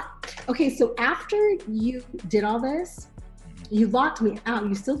like, what? Okay, so after you did all this, you locked me out.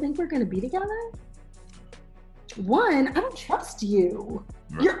 You still think we're going to be together? 1, I don't trust you.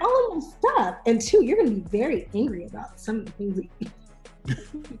 Right. You're all in my stuff. And 2, you're going to be very angry about some of the things that you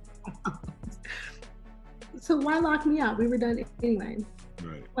So why lock me out? We were done anyway.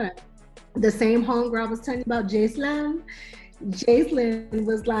 Right. What? The same homegirl I was telling you about, Jacelyn. Jacelyn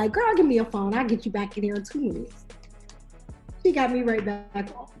was like, girl, give me your phone. I'll get you back in here in 2 minutes. She got me right back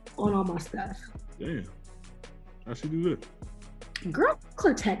on all my stuff. Damn. How'd she do that? Girl,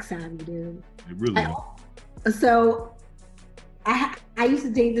 her tech savvy, dude. It really is. So I used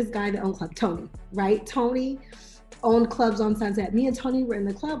to date this guy that owned club, Tony, right? Tony owned clubs on Sunset. Me and Tony were in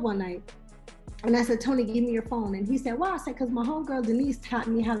the club one night. And I said, Tony, give me your phone. And he said, well, I said, because my homegirl Denise taught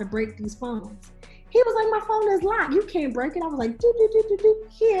me how to break these phones. He was like, my phone is locked. You can't break it. I was like,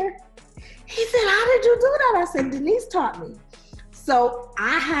 here. He said, how did you do that? I said, Denise taught me. So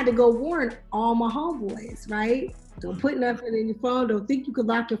I had to go warn all my homeboys, right? Don't put nothing in your phone. Don't think you could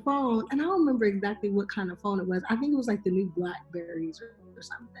lock your phone. And I don't remember exactly what kind of phone it was. I think it was like the new Blackberries or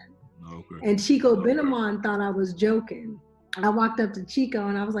something. Okay. And Chico Benamon thought I was joking. I walked up to Chico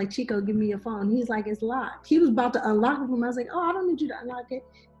and I was like, Chico, give me your phone. He's like, it's locked. He was about to unlock it from. I was like, oh, I don't need you to unlock it.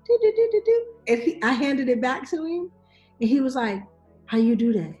 And I handed it back to him. And he was like, how you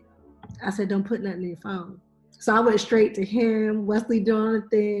do that? I said, don't put nothing in your phone. So I went straight to him, Wesley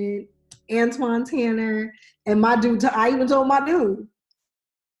Jonathan, Antoine Tanner, and my dude. I even told my dude.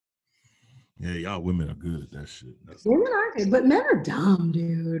 Yeah, y'all women are good at that shit. Women are good, but men are dumb,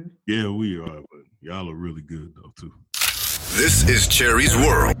 dude. Yeah, we are, but y'all are really good though too. This is Cherry's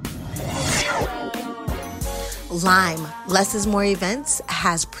World. Lime, Less is More Events,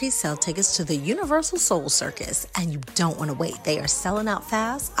 has pre-sale tickets to the Universal Soul Circus, and you don't want to wait. They are selling out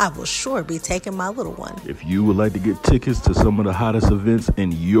fast. I will sure be taking my little one. If you would like to get tickets to some of the hottest events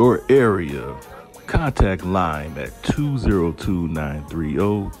in your area, contact Lime at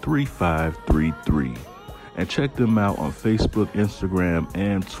 202-930-3533 and check them out on Facebook, Instagram,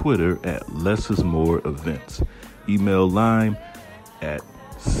 and Twitter at Less is More Events. Email Lime at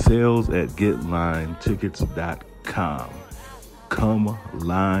sales@getlimetickets.com. Come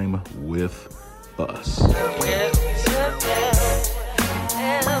Lime with us.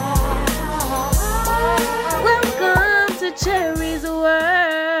 Welcome to Cherry's World.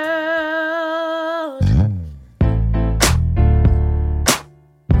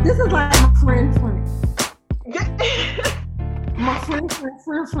 This is like my friend. My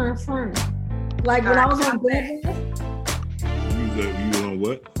friend. Like when I was on bed rest. You on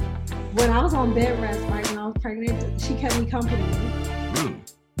what? When I was on bed rest, like when I was pregnant, she kept me company. Really?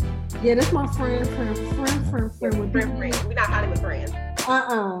 Yeah, that's my friend. We're not Hollywood friends.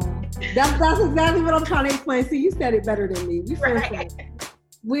 That's exactly what I'm trying to explain. See, you said it better than me. We friends.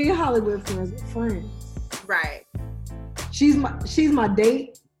 We Hollywood friends. We're friends. Right. She's my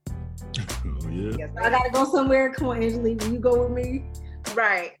date. Oh yeah. Yes, I gotta go somewhere. Come on, Angelique, will you go with me?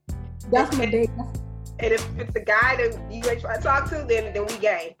 Right. That's my date. And if it's the guy that you ain't trying to talk to, then we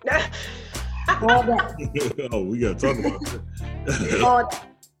gay. All that. Oh, we gotta talk about that. All that.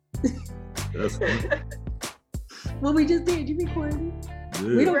 That's funny. What we just did, you recorded? Yeah.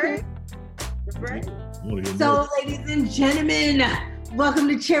 We don't care. Right. So, ladies and gentlemen, welcome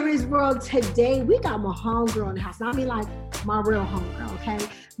to Cherry's World. Today, we got my homegirl in the house. I mean, like, my real homegirl, okay?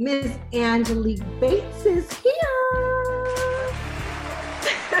 Miss Angelique Bates is here.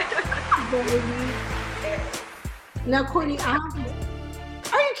 Baby. Now, Courtney, are you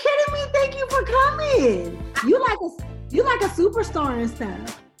kidding me? Thank you for coming. You like a superstar and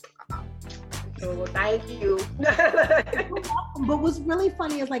stuff. Well, thank you. But what's really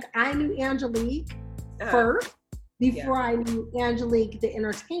funny is, like, I knew Angelique first before I knew Angelique the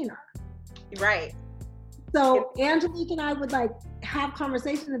entertainer. Right. So Angelique and I would like have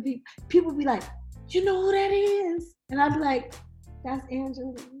conversations and people would be like, you know who that is? And I'd be like, that's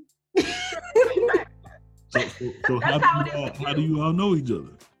Angelique. So how do you all know each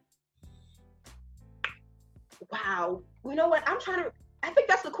other? Wow. You know what? I think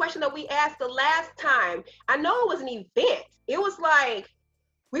that's the question that we asked the last time. I know it was an event. It was like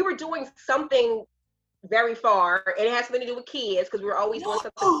we were doing something very far, and it has something to do with kids because we were always doing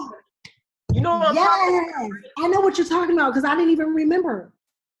something. You know what I'm talking about? I know what you're talking about because I didn't even remember.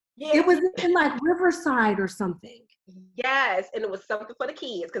 Yeah. It was in like Riverside or something. Yes, and it was something for the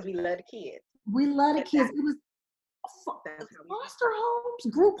kids because we love the kids. We love the kids. It was foster homes,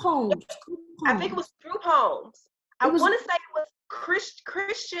 group homes. I think it was group homes. I want to say it was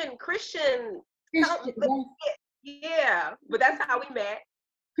Christian. Yeah, but that's how we met.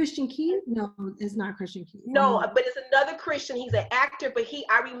 Christian Key? No, it's not Christian Key. No, but it's another Christian. He's an actor, but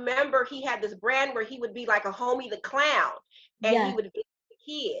I remember he had this brand where he would be like a homie the clown, and he would be the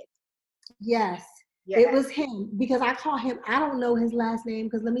kids. Yes. It was him because I call him, I don't know his last name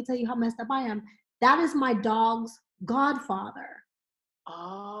because let me tell you how messed up I am. That is my dog's godfather.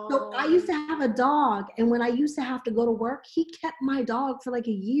 Oh. So I used to have a dog, and when I used to have to go to work, he kept my dog for like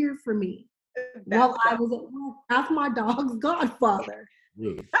a year for me while I was at work. That's my dog's godfather.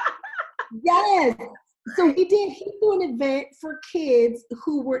 Really? Yes. So he threw an event for kids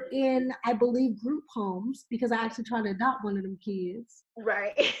who were in, I believe, group homes, because I actually tried to adopt one of them kids.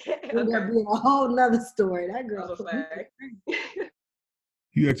 Right. Ended up being a whole nother story. That girl.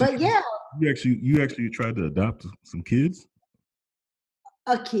 You yeah, actually tried to adopt some kids?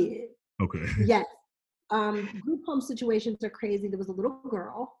 a kid. Okay. Yes. Group home situations are crazy. There was a little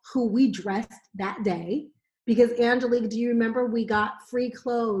girl who we dressed that day because, Angelique, do you remember we got free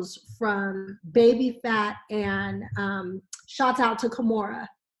clothes from Baby Fat and shout out to Kimora.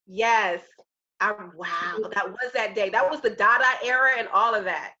 Yes. Wow, that was that day. That was the Dada era and all of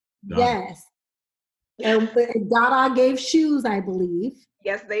that. Dada. Yes. And Dada gave shoes, I believe.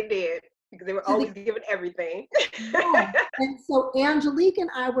 Yes, they did. Because they were always giving everything. Yeah. And so Angelique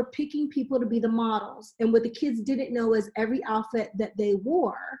and I were picking people to be the models. And what the kids didn't know is every outfit that they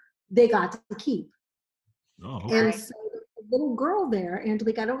wore, they got to keep. Oh, okay. And so the little girl there,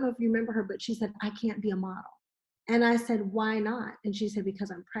 Angelique, I don't know if you remember her, but she said, I can't be a model. And I said, why not? And she said, because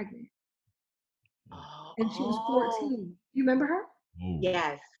I'm pregnant. And she was 14. You remember her? Oh.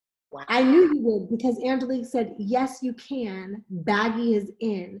 Yes. Wow. I knew you would, because Angelique said, yes, you can. Baggy is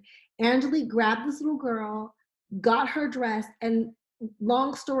in. Angelique grabbed this little girl, got her dressed, and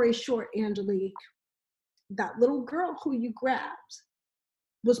long story short, Angelique, that little girl who you grabbed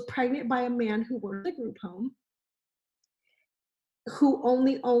was pregnant by a man who worked at a group home, who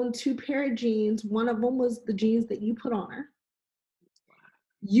only owned 2 pair of jeans. One of them was the jeans that you put on her.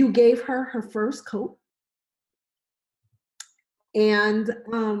 You gave her her first coat. And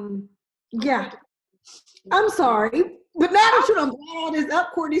yeah, I'm sorry. But now that you done brought all this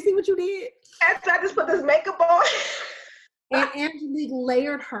up, Courtney, see what you did? After I just put this makeup on. And Angelique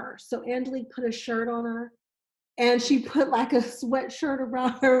layered her. So Angelique put a shirt on her, and she put like a sweatshirt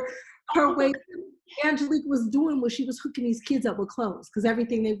around her waist. Angelique was doing what she was hooking these kids up with clothes, because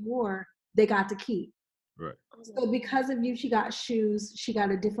everything they wore, they got to keep. Right. So because of you, she got shoes, she got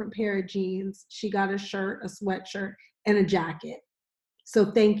a different pair of jeans, she got a shirt, a sweatshirt, and a jacket.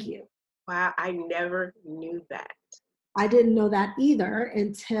 So thank you. Wow, I never knew that. I didn't know that either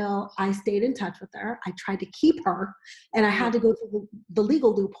until I stayed in touch with her. I tried to keep her, and I had to go through the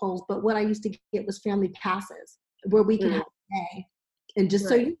legal loopholes. But what I used to get was family passes where we can have a day. And just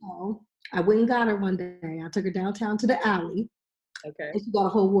so you know, I went and got her one day. I took her downtown to the alley. Okay. And she got a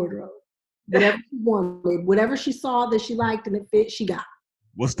whole wardrobe. Whatever she wanted, whatever she saw that she liked and it fit, she got.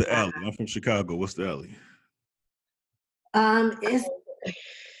 What's the alley? I'm from Chicago. What's the alley? It's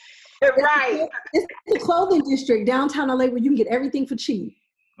right. It's the clothing district downtown LA where you can get everything for cheap.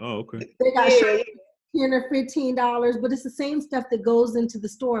 Oh, okay. They got shirts $10 or $15, but it's the same stuff that goes into the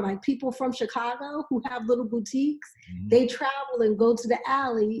store. Like people from Chicago who have little boutiques, they travel and go to the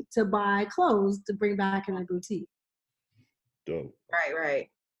alley to buy clothes to bring back in their boutique. Dope. Right.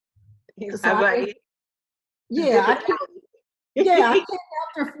 So I came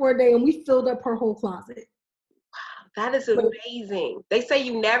after for a day and we filled up her whole closet. That is amazing. They say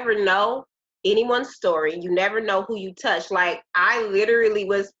you never know anyone's story. You never know who you touch. Like, I literally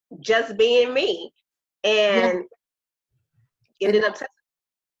was just being me and ended up touching.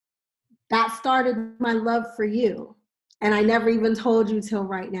 That started my love for you. And I never even told you till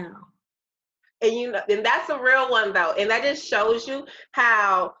right now. And and that's a real one though. And that just shows you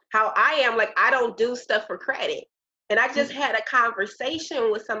how I am. Like, I don't do stuff for credit. And I just had a conversation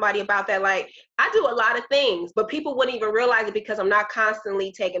with somebody about that. Like, I do a lot of things, but people wouldn't even realize it because I'm not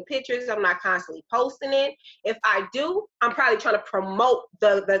constantly taking pictures. I'm not constantly posting it. If I do, I'm probably trying to promote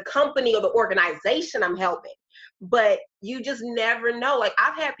the company or the organization I'm helping. But you just never know. Like,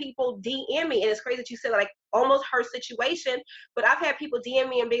 I've had people DM me, and it's crazy that you said, like, almost her situation, but I've had people DM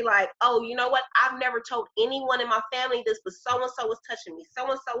me and be like, oh, you know what? I've never told anyone in my family this, but so-and-so was touching me.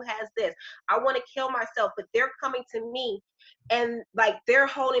 So-and-so has this. I want to kill myself, but they're coming to me and like they're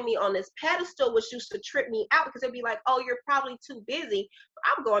holding me on this pedestal, which used to trip me out because they'd be like, oh, you're probably too busy. But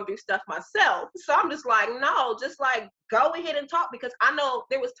I'm going through stuff myself. So I'm just like, no, just like go ahead and talk, because I know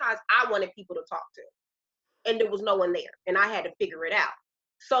there was times I wanted people to talk to and there was no one there and I had to figure it out.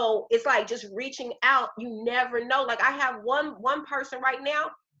 So it's like just reaching out. You never know. Like, I have one person right now.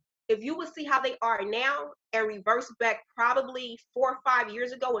 If you would see how they are now and reverse back probably 4 or 5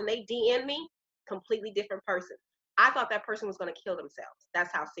 years ago when they DM me, completely different person. I thought that person was going to kill themselves.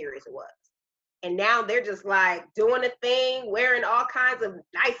 That's how serious it was. And now they're just like doing a thing, wearing all kinds of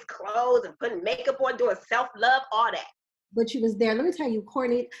nice clothes and putting makeup on, doing self-love, all that. But you was there. Let me tell you,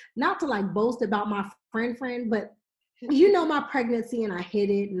 Courtney, not to like boast about my friend, but you know, my pregnancy, and I hid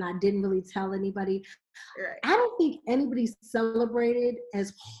it and I didn't really tell anybody. Right. I don't think anybody celebrated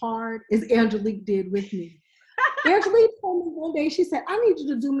as hard as Angelique did with me. Angelique told me one day, she said, I need you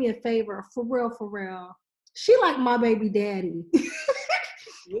to do me a favor, for real, for real. She like my baby daddy.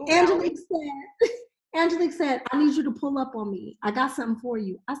 Angelique said, I need you to pull up on me. I got something for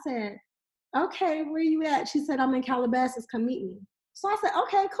you. I said, okay, where you at? She said, I'm in Calabasas, come meet me. So I said,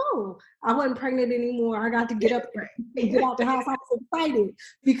 okay, cool. I wasn't pregnant anymore. I got to get up and get out the house. I was excited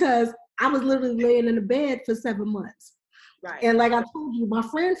because I was literally laying in the bed for 7 months. Right. And like I told you, my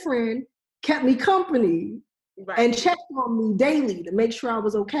friend kept me company and checked on me daily to make sure I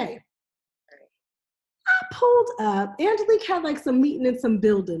was okay. I pulled up. Angelique had like some meeting in some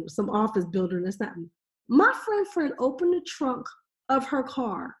building, some office building or something. My friend opened the trunk of her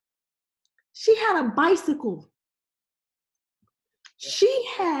car. She had a bicycle. She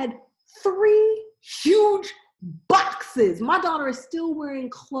had 3 huge boxes. My daughter is still wearing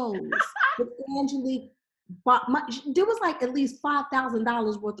clothes with Angelique. There was like at least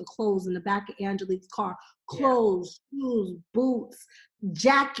 $5,000 worth of clothes in the back of Angelique's car. Clothes, shoes, boots,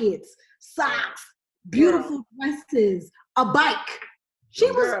 jackets, socks, beautiful dresses, a bike. She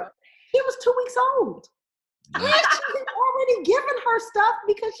was 2 weeks old. And she had already given her stuff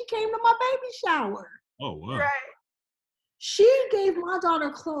because she came to my baby shower. Oh, wow. Right. She gave my daughter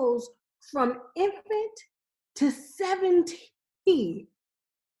clothes from infant to 17.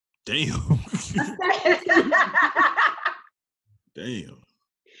 Damn. Damn.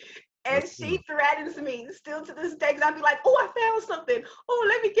 And she threatens me still to this day because I'd be like, oh, I found something. Oh,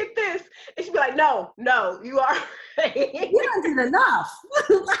 let me get this. And she'd be like, no, you are You done did enough.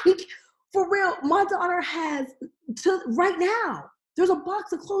 Like, for real, my daughter has, right now, there's a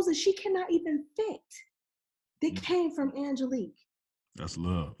box of clothes that she cannot even fit that came from Angelique. That's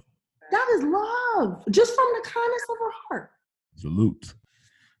love. That is love, just from the kindness of her heart. Salute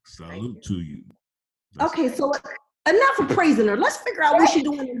to you. Okay, so enough of praising her. Let's figure out what she's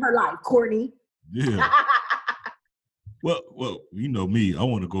doing in her life, Courtney. Yeah. Well, you know me. I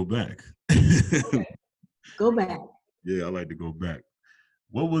want to go back. Okay. Go back. Yeah, I like to go back.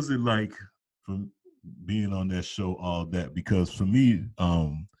 What was it like from being on that show, all that? Because for me,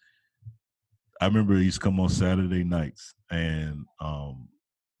 I remember it used to come on Saturday nights, and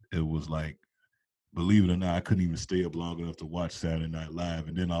it was like, believe it or not, I couldn't even stay up long enough to watch Saturday Night Live.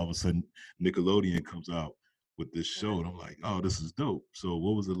 And then all of a sudden, Nickelodeon comes out with this show, and I'm like, oh, this is dope. So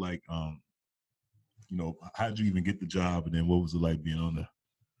what was it like? You know, how'd you even get the job, and then what was it like being on there?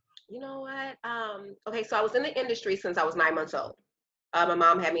 You know what? Okay, so I was in the industry since I was 9 months old. My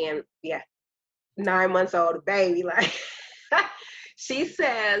mom had me in, 9 months old, baby. Like, she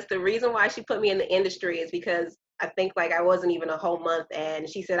says the reason why she put me in the industry is because I think like I wasn't even a whole month, and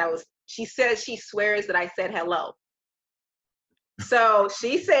she says she swears that I said hello. So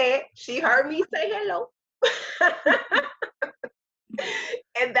she said she heard me say hello.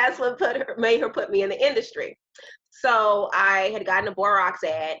 And that's what made her put me in the industry. So I had gotten a Borax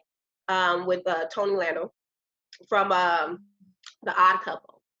ad with Tony Lando from The Odd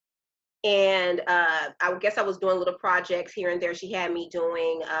Couple. And I guess I was doing little projects here and there. She had me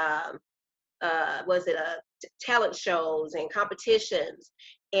doing, talent shows and competitions.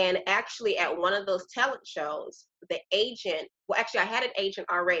 And actually at one of those talent shows, the agent, I had an agent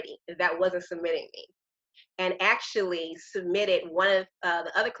already that wasn't submitting me, and actually submitted one of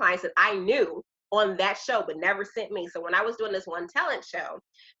the other clients that I knew on that show, but never sent me. So when I was doing this one talent show,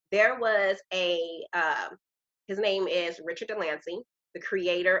 there was his name is Richard Delancey, the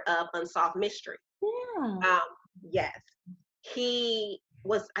creator of Unsolved Mystery. Yeah. Yes.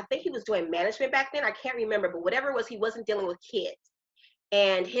 I think he was doing management back then. I can't remember, but whatever it was, he wasn't dealing with kids.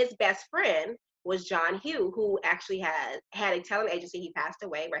 And his best friend was John Hugh, who actually had a talent agency. He passed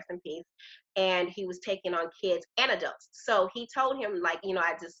away, rest in peace. And he was taking on kids and adults. So he told him, like, you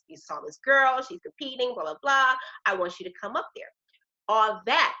saw this girl, she's competing, blah, blah, blah. I want you to come up there. All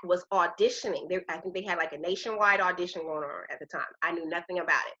that was auditioning. I think they had like a nationwide audition going on at the time. I knew nothing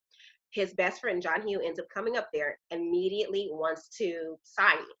about it. His best friend, John Hugh, ends up coming up there, immediately wants to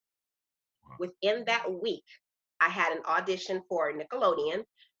sign me. Within that week, I had an audition for Nickelodeon,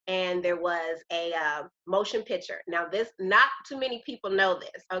 and there was a motion picture. Now, not too many people know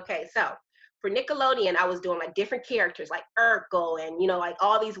this. Okay, so for Nickelodeon, I was doing like different characters, like Urkel, and like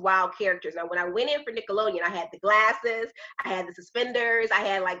all these wild characters. Now, when I went in for Nickelodeon, I had the glasses, I had the suspenders, I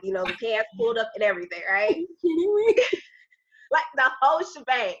had like the pants pulled up and everything, right? Are you kidding me? Like the whole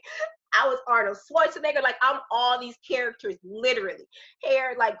shebang. I was Arnold Schwarzenegger, like I'm all these characters, literally,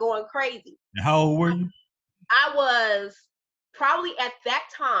 hair like going crazy. How old were you? I was probably at that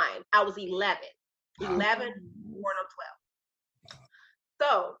time, I was 11. born on 12.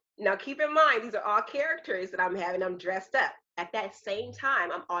 So now keep in mind, these are all characters that I'm having. I'm dressed up. At that same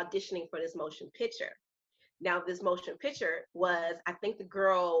time, I'm auditioning for this motion picture. Now, this motion picture was, I think the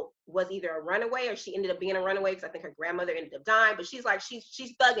girl was either a runaway or she ended up being a runaway because I think her grandmother ended up dying, but she's like,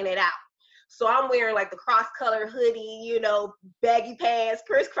 she's thugging it out. So I'm wearing like the cross-color hoodie, you know, baggy pants,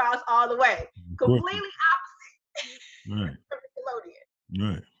 crisscross all the way. Completely opposite Right. from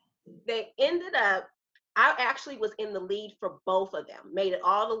Nickelodeon. Right. They ended up, I actually was in the lead for both of them, made it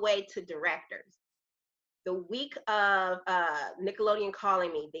all the way to directors. The week of Nickelodeon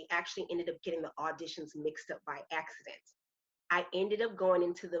calling me, they actually ended up getting the auditions mixed up by accident. I ended up going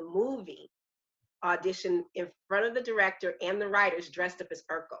into the movie audition in front of the director and the writers dressed up as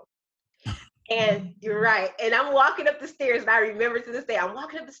Urkel. And you're right. And I'm walking up the stairs, and I remember to this day, I'm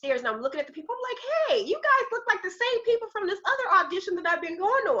walking up the stairs and I'm looking at the people. I'm like, hey, you guys look like the same people from this other audition that I've been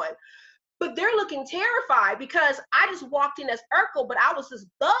going on. But they're looking terrified because I just walked in as Urkel, but I was this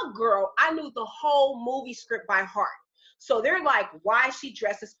thug girl. I knew the whole movie script by heart. So they're like, why is she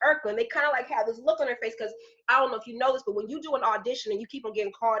dressed as Urkel? And they kind of like have this look on their face because I don't know if you know this, but when you do an audition and you keep on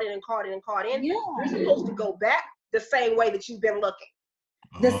getting called in and called in and called in, you're supposed to go back the same way that you've been looking.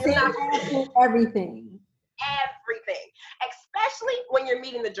 The same outfit, everything. Everything. Especially when you're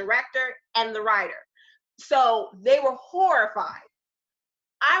meeting the director and the writer. So they were horrified.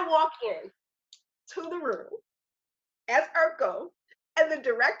 I walk in to the room as Urkel, and the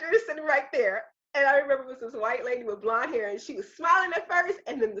director is sitting right there. And I remember it was this white lady with blonde hair, and she was smiling at first,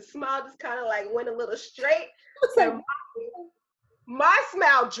 and then the smile just kind of like went a little straight. So my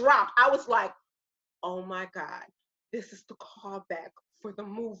smile dropped. I was like, oh my God, this is the callback for the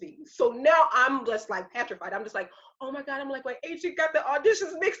movie. So now I'm just like petrified. I'm just like, oh my God. I'm like, agent got the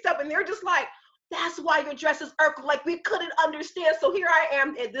auditions mixed up, and they're just like, that's why you're dressed as Urkel. Like, we couldn't understand. So here I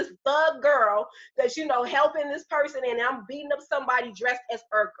am, this thug girl that's, you know, helping this person, and I'm beating up somebody dressed as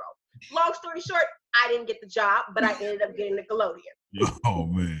Urkel. Long story short, I didn't get the job, but I ended up getting Nickelodeon. Oh,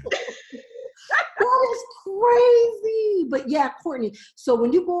 man. That is crazy. But yeah, Courtney, so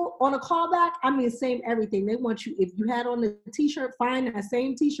when you go on a callback, I mean, same everything. They want you, if you had on the t-shirt, find that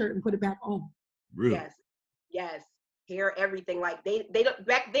same t-shirt and put it back on. Really? Yes. Hair, everything. Like they don't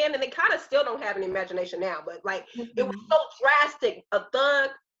back then, and they kind of still don't have an imagination now, but like it was so drastic, a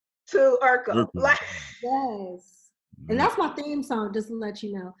thug to Urkel. Like, yes. And that's my theme song, just to let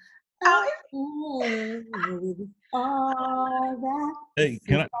you know. Hey,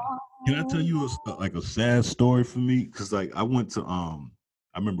 can I tell you a sad story for me? Because like I went to I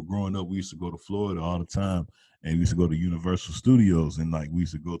remember growing up, we used to go to Florida all the time, and we used to go to Universal Studios, and like we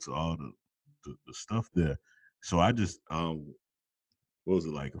used to go to all the stuff there. So I just what was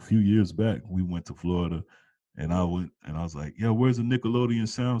it, like a few years back, we went to Florida, and I went and I was like, yeah, where's the Nickelodeon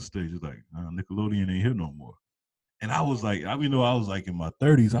soundstage? It's like, Nickelodeon ain't here no more. And I was like, I was like in my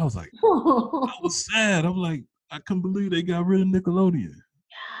 30s. I was like, I was sad. I'm like, I couldn't believe they got rid of Nickelodeon.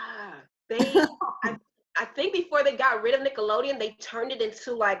 Yeah, I think before they got rid of Nickelodeon, they turned it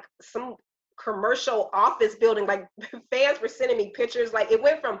into like some commercial office building. Like, fans were sending me pictures. Like, it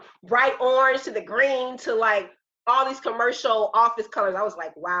went from bright orange to the green to like all these commercial office colors. I was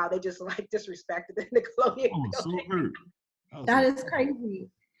like, wow, they just like disrespected the Nickelodeon. I was so hurt. That is crazy.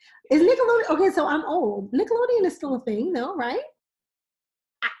 Is Nickelodeon, okay, so I'm old. Nickelodeon is still a thing though, right?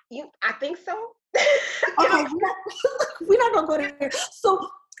 I think so. Okay, we're not gonna go there. So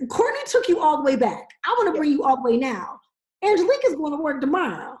Courtney took you all the way back. I want to bring you all the way now. Angelique is going to work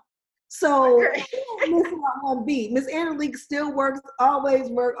tomorrow. So missing out one beat. Miss Angelique still works, always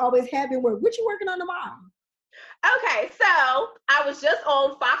having work. What you working on tomorrow? Okay, so I was just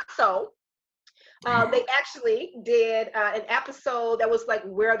on Fox Soul. They actually did an episode that was like,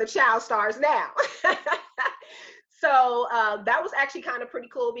 where are the child stars now? So that was actually kind of pretty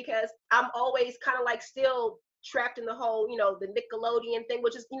cool because I'm always kind of like still trapped in the whole, you know, the Nickelodeon thing,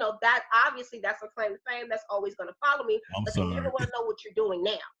 which is, you know, that obviously that's a claim to fame. That's always going to follow me. But you never want to know what you're doing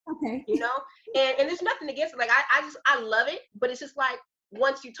now. Okay. You know, and there's nothing against it. Like, I love it, but it's just like,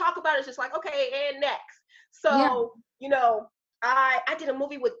 once you talk about it, it's just like, okay, and next. So, you know, I did a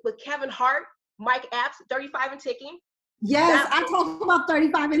movie with Kevin Hart, Mike Epps, 35 and Ticking. Yes, I talked about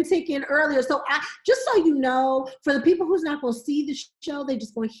 35 and Ticking earlier. So just so you know, for the people who's not going to see the show, they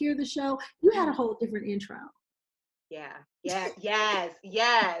just going to hear the show, you had a whole different intro. Yes.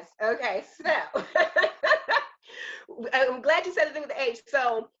 Okay, so I'm glad you said the thing with the age.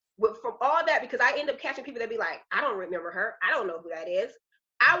 So from all that, because I end up catching people that be like, I don't remember her. I don't know who that is.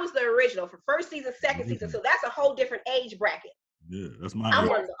 I was the original for first season, second season. So that's a whole different age bracket. Yeah, that's my I'm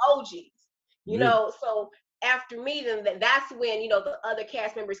one of the OGs, you know. So after me, then that's when, you know, the other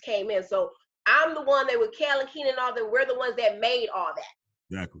cast members came in. So I'm the one that with Kel and Keenan and all them, we're the ones that made all that.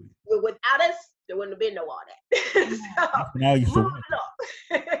 Exactly. Without us, there wouldn't have been no all that. So, now you moving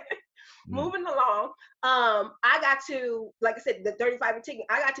along. Moving along. I got to, like I said, the 35 and ticking,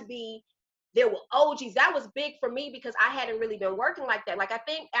 I got to be there with OGs. That was big for me because I hadn't really been working like that. Like, I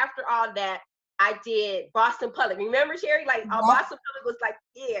think after all that, I did Boston Public. Remember, Sherry? Like, Boston Public was like,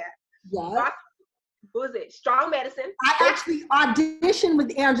 Boston, what was it? Strong Medicine. I actually auditioned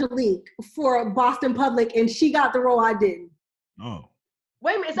with Angelique for Boston Public, and she got the role I didn't. Oh.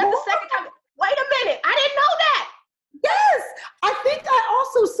 Wait a minute, is that the second time? Wait a minute, I didn't know that. Yes, I think I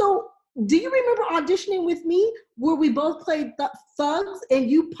also, so do you remember auditioning with me where we both played thugs and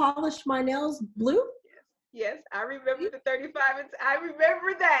you polished my nails blue? Yes, I remember the 35, and I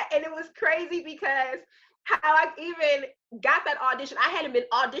remember that. And it was crazy because how I even got that audition. I hadn't been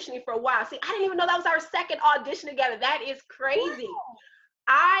auditioning for a while. See, I didn't even know that was our second audition together. That is crazy. Wow.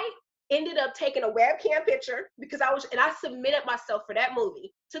 I ended up taking a webcam picture because I submitted myself for that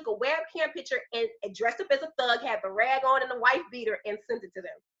movie. Took a webcam picture and dressed up as a thug, had the rag on and the wife beater, and sent it to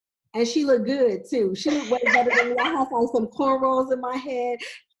them. And she looked good too. She looked way better than me. I had like some cornrows in my head.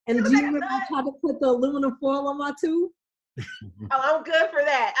 And do you remember I tried to put the aluminum foil on my tooth? Oh, I'm good for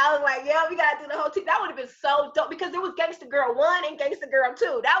that. I was like, yeah, we gotta do the whole team. That would have been so dope because there was Gangsta Girl 1 and Gangsta Girl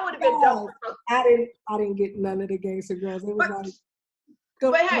 2. That would have been dope. I didn't get none of the Gangsta Girls. It was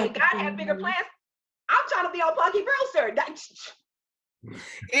but hey, God had bigger plans. I'm trying to be on Punky Brewster.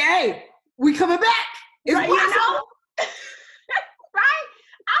 Hey, we coming back. It's right, you know? Right?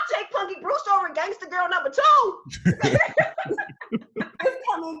 I'll take Punky Brewster over Gangsta Girl number 2. It's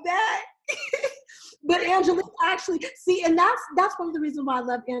coming back. But Angelique actually, see, and that's one of the reasons why I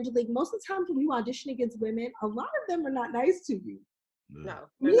love Angelique. Most of the times when you audition against women, a lot of them are not nice to you. No.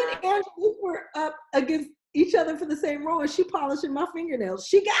 Me and Angelique were up against each other for the same role, and she polishing my fingernails.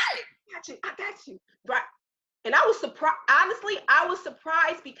 She got it. I got you. Right. And I was surprised. Honestly, I was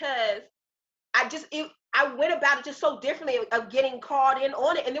surprised because I went about it just so differently of getting called in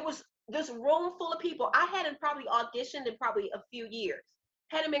on it. And there was this room full of people. I hadn't probably auditioned in probably a few years.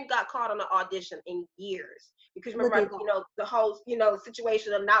 Hadn't been got caught on an audition in years. Because remember, the whole,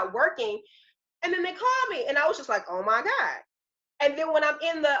 situation of not working. And then they called me and I was just like, oh my God. And then when I'm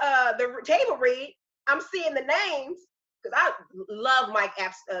in the table read, I'm seeing the names because I love Mike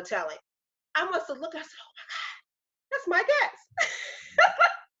Epps talent. I must have looked, I said, oh my God, that's my guess.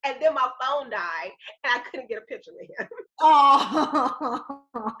 And then my phone died and I couldn't get a picture of him. Oh.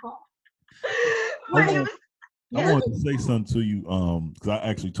 I wanted to say something to you, because I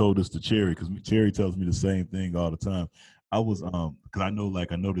actually told this to Cherry, because Cherry tells me the same thing all the time. I was, because I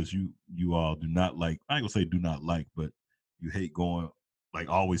noticed you all do not like, I ain't gonna say do not like, but you hate going, like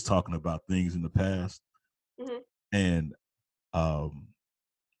always talking about things in the past. Mm-hmm. And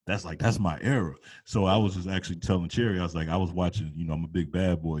that's my era. So I was just actually telling Cherry, I was like, I was watching, I'm a big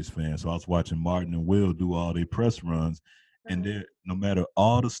Bad Boys fan. So I was watching Martin and Will do all their press runs. And there, no matter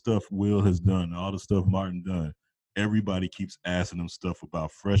all the stuff Will has done, all the stuff Martin done, everybody keeps asking them stuff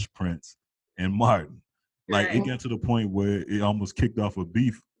about Fresh Prince and Martin. Like it got to the point where it almost kicked off a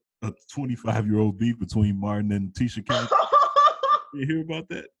 25-year-old beef between Martin and Tisha Campbell. You hear about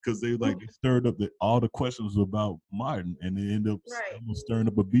that? Because they stirred up all the questions about Martin, and they ended up almost stirring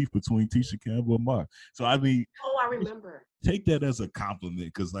up a beef between Tisha Campbell and Martin. So I mean, I remember. Take that as a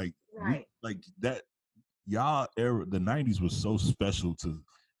compliment, because that. Y'all era, the 90s was so special to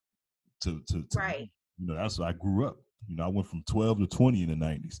right. Me. That's why I grew up. I went from 12 to 20 in the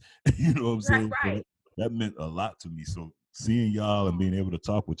 90s. You know what I'm saying? Right. That meant a lot to me. So seeing y'all and being able to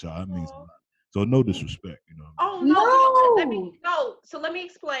talk with y'all, that means a lot. So no disrespect, Oh no. So let me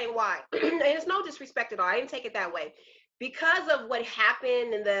explain why. And it's no disrespect at all. I didn't take it that way. Because of what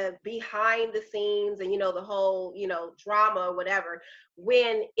happened in the behind the scenes and the whole, drama or whatever,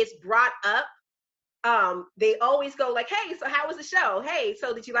 when it's brought up, they always go like, hey, so how was the show? Hey,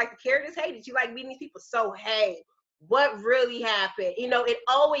 so did you like the characters? Hey, did you like meeting these people? So, hey, what really happened? It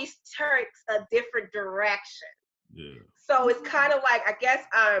always turns a different direction. Yeah. So it's kind of like, I guess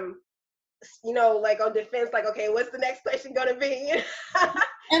I'm, like on defense, like, okay, what's the next question going to be?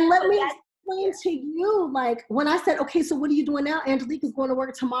 And let me explain to you, like, when I said, okay, so what are you doing now? Angelique is going to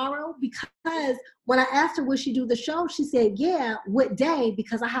work tomorrow, because when I asked her, will she do the show? She said, yeah, what day?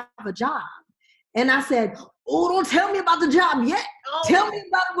 Because I have a job. And I said, oh, don't tell me about the job yet. Oh. Tell me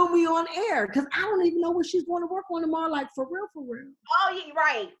about it when we on air, because I don't even know what she's going to work on tomorrow, like for real. Oh, yeah,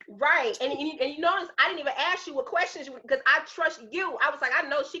 right. And you notice I didn't even ask you what questions, because I trust you. I was like, I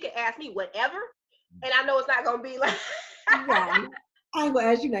know she could ask me whatever, and I know it's not going to be like. Right. I ain't gonna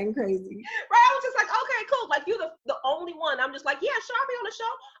ask you nothing crazy. Right? I was just like, okay, cool. Like, you're the only one. I'm just like, yeah, sure, I'll be on the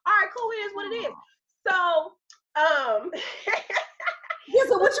show. All right, cool. It is what it is. So, yeah,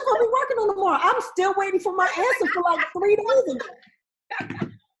 so what you gonna be working on tomorrow? I'm still waiting for my answer for like 3 days ago.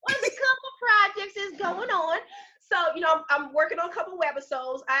 Well, a couple projects is going on. So, I'm working on a couple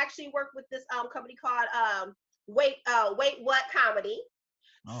webisodes. I actually work with this company called Wait What Comedy.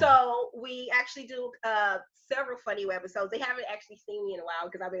 Oh. So we actually do several funny webisodes. They haven't actually seen me in a while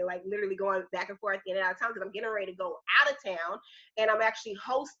because I've been like literally going back and forth in and out of town because I'm getting ready to go out of town, and I'm actually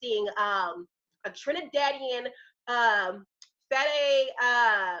hosting a Trinidadian fete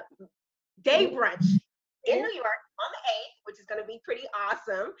day brunch in New York on the 8th, which is going to be pretty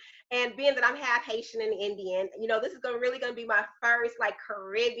awesome. And being that I'm half Haitian and Indian, this is really going to be my first like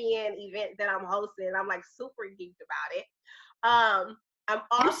Caribbean event that I'm hosting. I'm like super geeked about it.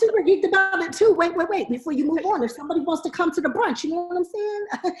 I'm super geeked about it too. Wait. Before you move on, if somebody wants to come to the brunch, you know what I'm saying?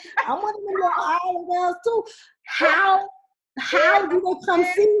 I want them in the Isle Girls too. How do they come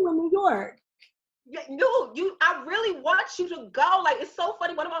see you in New York? Yeah, no, I really want you to go. Like, it's so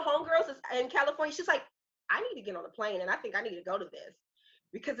funny. One of my homegirls is in California. She's like, I need to get on a plane, and I think I need to go to this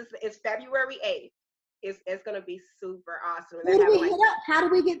because it's February 8th. It's gonna be super awesome. Who do we hit up? How do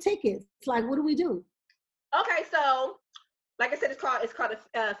we get tickets? Like, what do we do? Okay, so like I said, it's called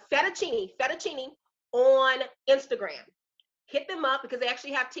Fettuccine on Instagram. Hit them up because they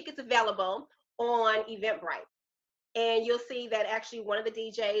actually have tickets available on Eventbrite. And you'll see that actually one of the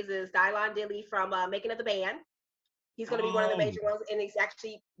DJs is Dylan Dilly from Making of the Band. He's going to be one of the major ones, and he's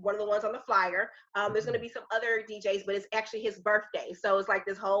actually one of the ones on the flyer. There's going to be some other DJs, but it's actually his birthday. So it's like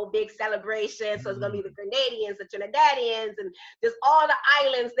this whole big celebration. So it's going to be the Grenadians, the Trinidadians, and just all the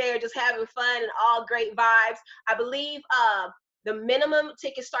islands there just having fun and all great vibes. I believe the minimum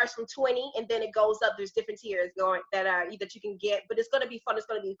ticket starts from 20 and then it goes up. There's different tiers that you can get, but it's going to be fun. It's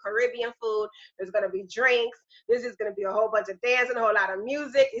going to be Caribbean food. There's going to be drinks. There's just going to be a whole bunch of dancing, a whole lot of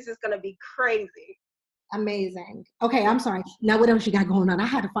music. It's just going to be crazy. Amazing. Okay, I'm sorry. Now what else you got going on? I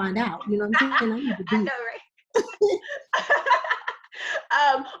had to find out. You know what I'm saying? I need to I know,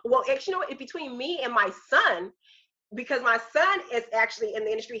 right? Well, actually, between me and my son, because my son is actually in the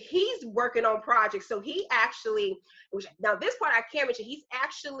industry, he's working on projects. So he actually, now this part I can't mention, he's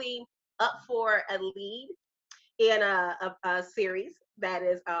actually up for a lead in a series that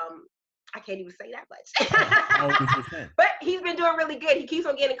is, I can't even say that much. But he's been doing really good. He keeps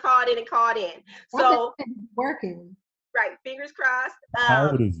on getting called in. So working. Right, fingers crossed.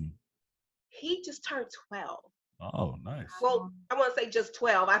 How old is he? He just turned 12. Oh, nice. Well, I want to say just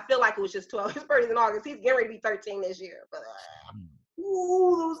 12. I feel like it was just 12. His birthday's in August. He's getting ready to be 13 this year. But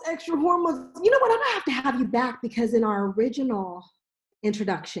ooh, those extra hormones. You know what? I'm gonna have to have you back because in our original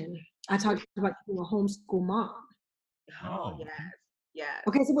introduction, I talked about being a homeschool mom. Oh, yes. Yeah.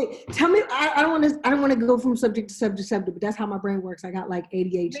 Okay, so wait, tell me. I don't want to go from subject to subject, but that's how my brain works. I got like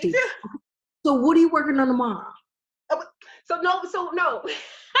ADHD. Me too. So what are you working on tomorrow? So no,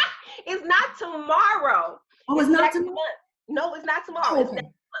 it's not tomorrow. Oh, it's not tomorrow. No, it's not tomorrow. Oh, it's okay. next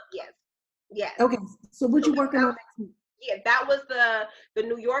month. Yes. Okay. So what you working on? Yeah, that was the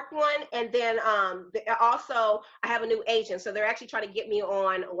New York one, and then also I have a new agent, so they're actually trying to get me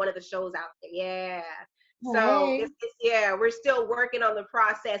on one of the shows out there. Yeah. So it's we're still working on the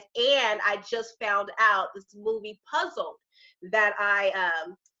process, and I just found out this movie Puzzle that I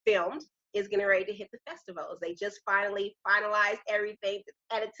filmed is getting ready to hit the festivals. They just finally finalized everything,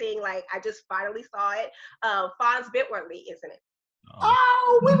 the editing. Like I just finally saw it. Fonz Bitworthy, isn't it?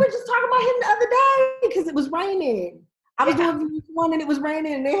 Oh, we were just talking about him the other day because it was raining. I was doing one and it was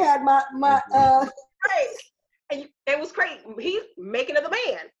raining, and they had my right. And it was great. He's Making of the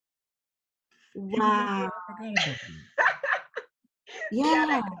Band. Wow.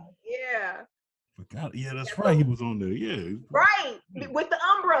 Yeah. Forgot. Yeah, that's right. He was on there. Yeah. Right. With the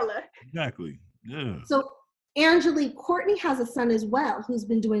umbrella. Exactly. Yeah. So Angelique, Courtney has a son as well who's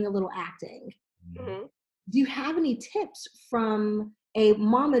been doing a little acting. Mm-hmm. Do you have any tips from a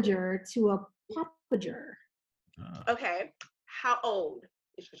momager to a papager? Okay. How old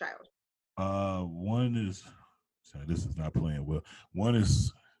is your child? One is, sorry, this is not playing well. One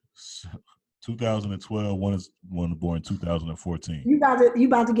is 2012. One born 2014. You about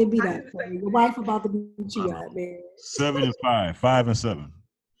to get beat up. Your wife about to beat you up, man. 7 and 5, 5 and 7.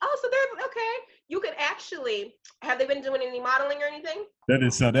 Oh, so they're okay. You could actually, have they been doing any modeling or anything? We're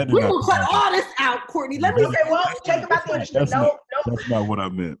gonna cut all this out, Courtney. Let me. Okay, well, take about the industry. No. That's not what I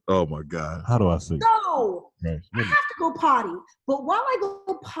meant. Oh my God. How do I say? No. Right. I have to go potty. But while I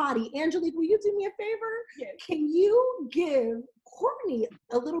go potty, Angelique, will you do me a favor? Yes. Can you give Courtney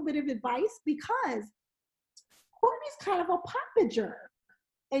a little bit of advice? Because Courtney's kind of a poppager.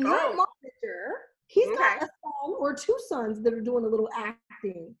 And you're a momager. He's got a son or two sons that are doing a little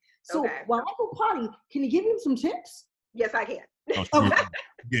acting. So while I go potty, can you give him some tips? Yes, I can. Oh, sure.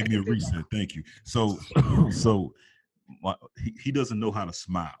 Gave me a reset. Thank you. So he doesn't know how to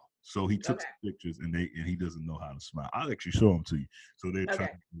smile. So he took some pictures and he doesn't know how to smile. I'll actually show them to you. So they're trying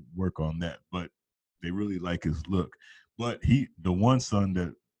to work on that, but they really like his look. But the one son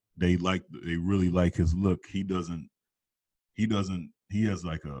that they really like his look. He has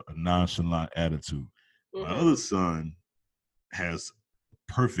like a nonchalant attitude. My other son has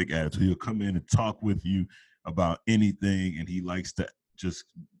perfect attitude. He'll come in and talk with you about anything, and he likes to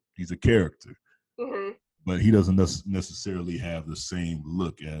he's a character. But he doesn't necessarily have the same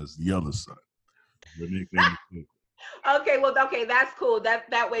look as the other son. Okay, that's cool.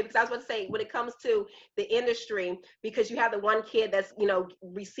 That way, because I was about to say, when it comes to the industry, because you have the one kid that's,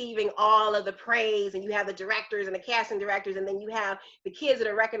 receiving all of the praise, and you have the directors and the casting directors, and then you have the kids that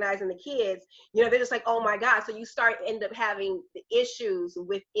are recognizing the kids, they're just like, oh my God. So you end up having the issues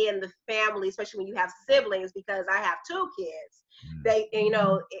within the family, especially when you have siblings, because I have two kids.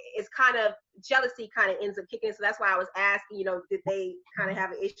 It's kind of jealousy kind of ends up kicking in. So that's why I was asking, did they kind of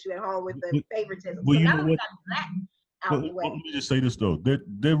have an issue at home with the favoritism? Well, so you now know we what? got that out Well, the way. let me just say this though.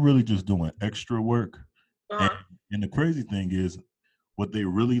 They're really just doing extra work. And the crazy thing is, what they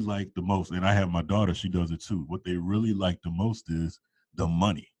really like the most, and I have my daughter, she does it too. What they really like the most is the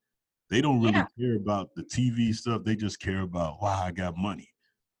money. They don't really care about the TV stuff. They just care about, wow, I got money.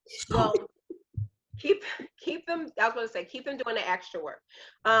 So, well, keep them. I was going to say, keep them doing the extra work,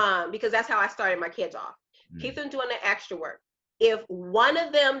 because that's how I started my kids off. Keep them doing the extra work. If one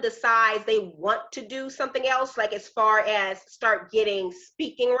of them decides they want to do something else, like as far as start getting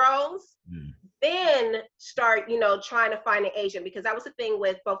speaking roles, then start, trying to find an agent, because that was the thing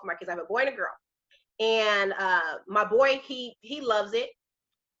with both of my kids. I have a boy and a girl, and my boy, he loves it.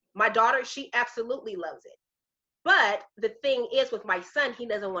 My daughter, she absolutely loves it. But the thing is, with my son, he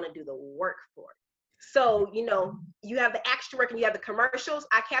doesn't want to do the work for it. So, you have the extra work and you have the commercials.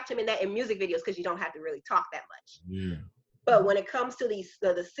 I kept him in that in music videos because you don't have to really talk that much. Yeah. But when it comes to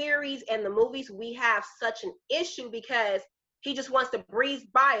the series and the movies, we have such an issue because he just wants to breeze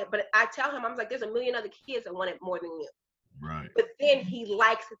by it. But I tell him, I'm like, there's a million other kids that want it more than you. Right. But then he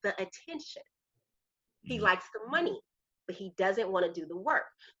likes the attention. He likes the money, but he doesn't want to do the work.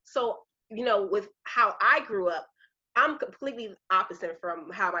 So, with how I grew up, I'm completely opposite from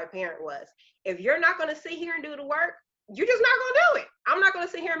how my parent was. If you're not going to sit here and do the work, you're just not going to do it. I'm not going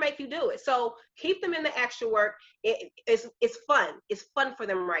to sit here and make you do it. So keep them in the extra work. It's fun. It's fun for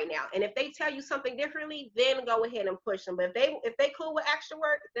them right now. And if they tell you something differently, then go ahead and push them. But if they cool with extra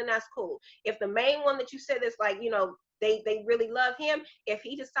work, then that's cool. If the main one that you said is like, they really love him, if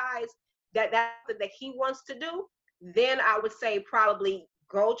he decides that that's something that he wants to do, then I would say probably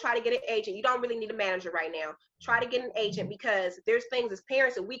go try to get an agent. You don't really need a manager right now. Try to get an agent, because there's things as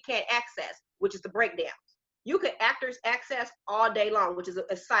parents that we can't access, which is the breakdowns. You could Actors Access all day long, which is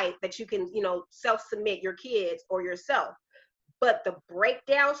a site that you can, self-submit your kids or yourself. But the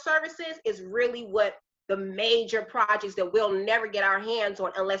breakdown services is really what the major projects that we'll never get our hands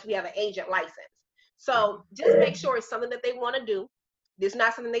on unless we have an agent license. So just make sure it's something that they want to do. It's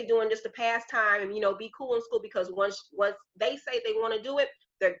not something they doing just to pass time and, be cool in school, because once they say they want to do it,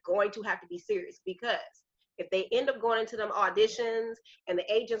 they're going to have to be serious. Because if they end up going into them auditions and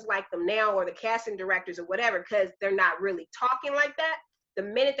the agents like them now, or the casting directors or whatever, because they're not really talking like that, the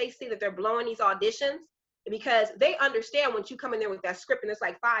minute they see that they're blowing these auditions, because they understand once you come in there with that script and it's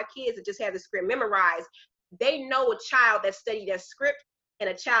like 5 kids that just have the script memorized, they know a child that studied that script and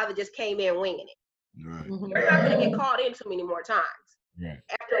a child that just came in winging it. Right. You're not going to get called in too many more times. Right.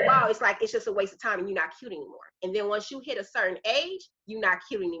 After a while, it's like, it's just a waste of time and you're not cute anymore. And then once you hit a certain age, you're not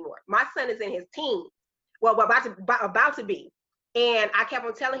cute anymore. My son is in his teens. Well, about to be. And I kept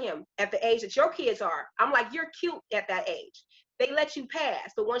on telling him, at the age that your kids are, I'm like, you're cute at that age. They let you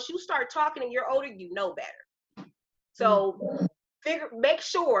pass. But once you start talking and you're older, you know better. So make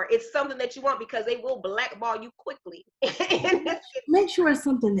sure it's something that you want, because they will blackball you quickly. Make sure it's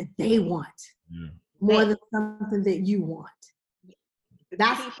something that they want more than something that you want.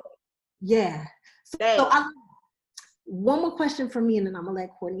 That's, yeah. So one more question for me, and then I'm going to let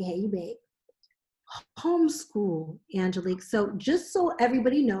Courtney, hey, babe. Homeschool, Angelique. So just so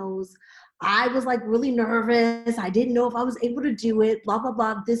everybody knows, I was like really nervous. I didn't know if I was able to do it, blah, blah,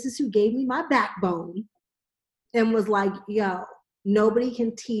 blah. This is who gave me my backbone and was like, yo, nobody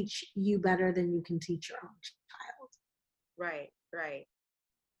can teach you better than you can teach your own child. Right.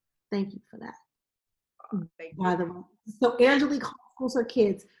 Thank you for that. Thank By you. the way. So Angelique homeschools her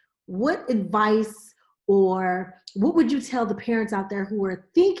kids. What advice Or what would you tell the parents out there who are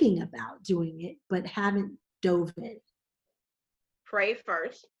thinking about doing it but haven't dove in? Pray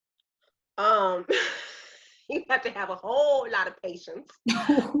first. You have to have a whole lot of patience.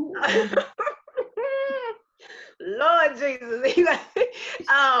 Lord Jesus.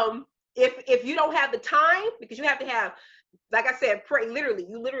 If you don't have the time, because you have to have, like I said, pray.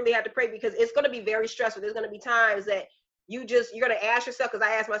 You literally have to pray, because it's going to be very stressful. There's going to be times that you're going to ask yourself, because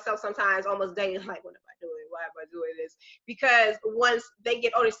I ask myself sometimes almost daily, like, what am I doing? Why am I doing this? Because once they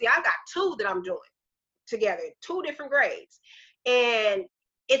get older, see, I got 2 that I'm doing together, 2 different grades, and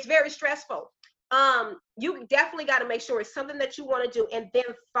it's very stressful. You definitely got to make sure it's something that you want to do, and then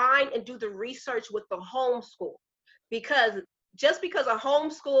find and do the research with the homeschool, because just because a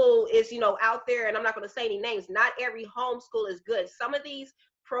homeschool is, out there, and I'm not going to say any names, not every homeschool is good. Some of these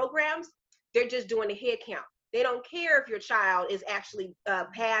programs, they're just doing the head count. They don't care if your child is actually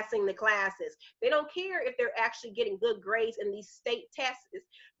passing the classes. They don't care if they're actually getting good grades in these state tests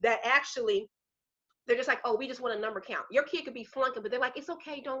that actually, they're just like, oh, we just want a number count. Your kid could be flunking, but they're like, it's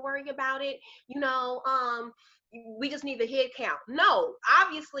okay, don't worry about it. We just need the head count. No,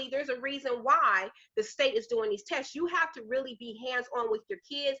 obviously there's a reason why the state is doing these tests. You have to really be hands-on with your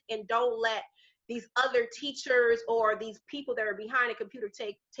kids, and don't let these other teachers or these people that are behind a computer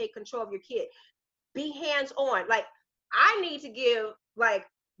take control of your kid. Be hands-on. Like, I need to give like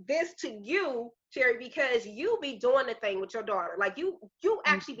this to you, Cherry, because you be doing the thing with your daughter. Like, you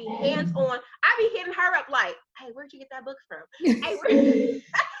actually be hands-on. I be hitting her up like, hey, where'd you get that book from? Hey,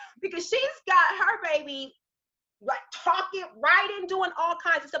 because she's got her baby like talking, writing, doing all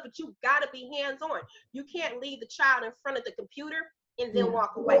kinds of stuff, but you gotta be hands-on. You can't leave the child in front of the computer and then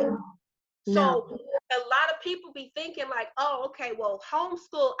walk away. So a lot of people be thinking like, oh, okay, well,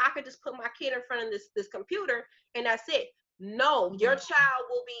 homeschool, I could just put my kid in front of this computer and that's it. No, your child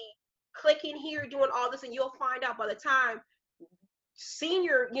will be clicking here, doing all this, and you'll find out by the time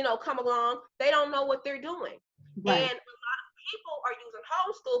senior, come along, they don't know what they're doing. Right. And a lot of people are using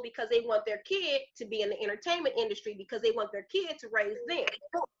homeschool because they want their kid to be in the entertainment industry, because they want their kid to raise them.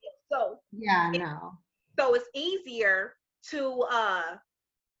 So so it's easier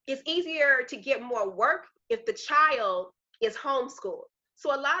to get more work if the child is homeschooled.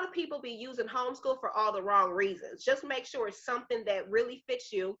 So a lot of people be using homeschool for all the wrong reasons. Just make sure it's something that really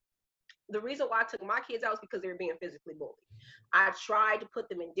fits you. The reason why I took my kids out was because they were being physically bullied. I tried to put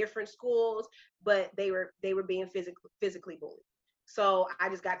them in different schools, but they were being physically bullied. So I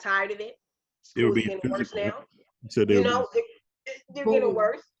just got tired of it. School's getting worse now. So they're getting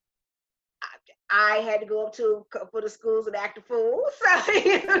worse. I had to go up to a couple of the schools and act a fool. So,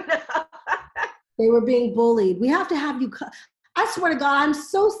 They were being bullied. We have to have you. I swear to God, I'm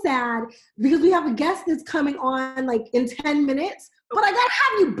so sad because we have a guest that's coming on like in 10 minutes, but I got to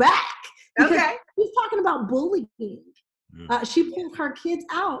have you back. Okay. She's talking about bullying. She pulled her kids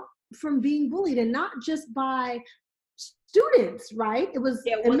out from being bullied, and not just by students, right? It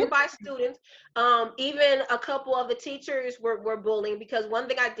wasn't by students. Even a couple of the teachers were bullying, because one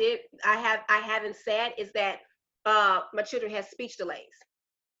thing I haven't said is that my children have speech delays.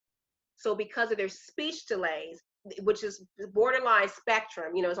 So because of their speech delays, which is borderline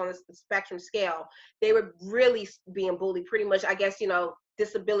spectrum, it's on the spectrum scale, they were really being bullied pretty much, I guess,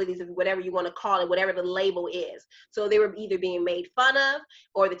 disabilities, whatever you want to call it, whatever the label is. So they were either being made fun of,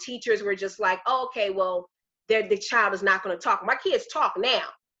 or the teachers were just like, oh, okay, well, the child is not going to talk. My kids talk now,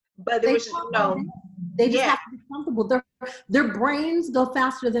 but there was just, they just have to be comfortable. Their brains go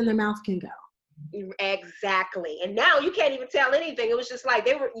faster than their mouth can go. Exactly. And now you can't even tell anything. It was just like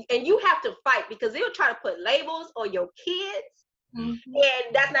and you have to fight, because they'll try to put labels on your kids. Mm-hmm.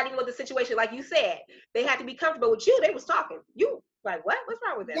 And that's not even what the situation, like you said, they had to be comfortable with you. They was talking. You like, what? What's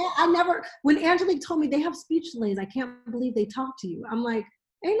wrong with that? Yeah, when Angelique told me they have speech delays, I can't believe they talk to you. I'm like,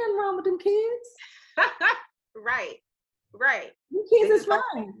 ain't nothing wrong with them kids. Right. Your kids is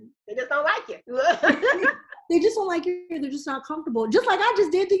fine. They just don't like you. They just don't like you. They're just not comfortable. Just like I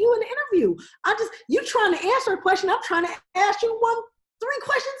just did to you in the interview. You trying to answer a question. I'm trying to ask you 3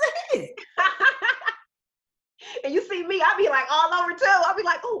 questions ahead. And you see me, I'll be like all over too. I'll be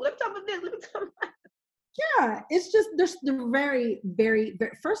like, oh, let me talk about this. Let me talk about that. Yeah, it's just, they're very, very,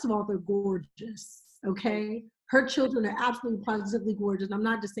 very, first of all, they're gorgeous. Okay. Her children are absolutely positively gorgeous. I'm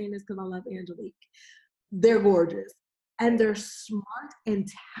not just saying this because I love Angelique. They're gorgeous. And they're smart and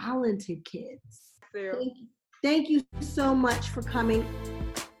talented kids. Thank you so much for coming.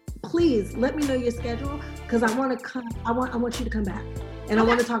 Please let me know your schedule, because I want you to come back, and I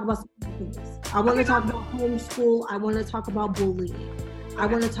want to talk about some things. I want to talk about homeschool. I want to talk about bullying. I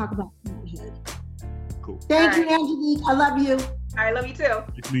want to talk about parenthood. Cool. Thank you, Angelique. I love you. I love you too.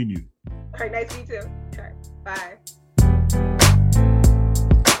 Nice meeting you. All right, nice to meet you too. All right. Bye.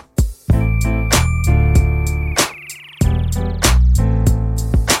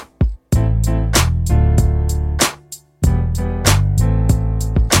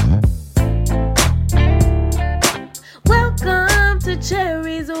 Welcome to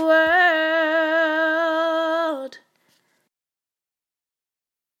Cherry's World.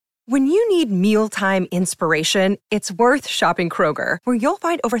 When you need mealtime inspiration, it's worth shopping Kroger, where you'll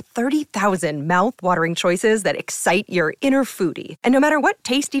find over 30,000 mouth-watering choices that excite your inner foodie. And no matter what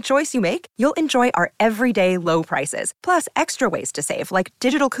tasty choice you make, you'll enjoy our everyday low prices, plus extra ways to save, like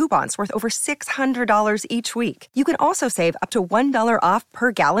digital coupons worth over $600 each week. You can also save up to $1 off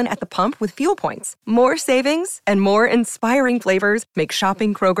per gallon at the pump with fuel points. More savings and more inspiring flavors make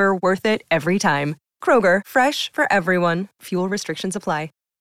shopping Kroger worth it every time. Kroger, fresh for everyone. Fuel restrictions apply.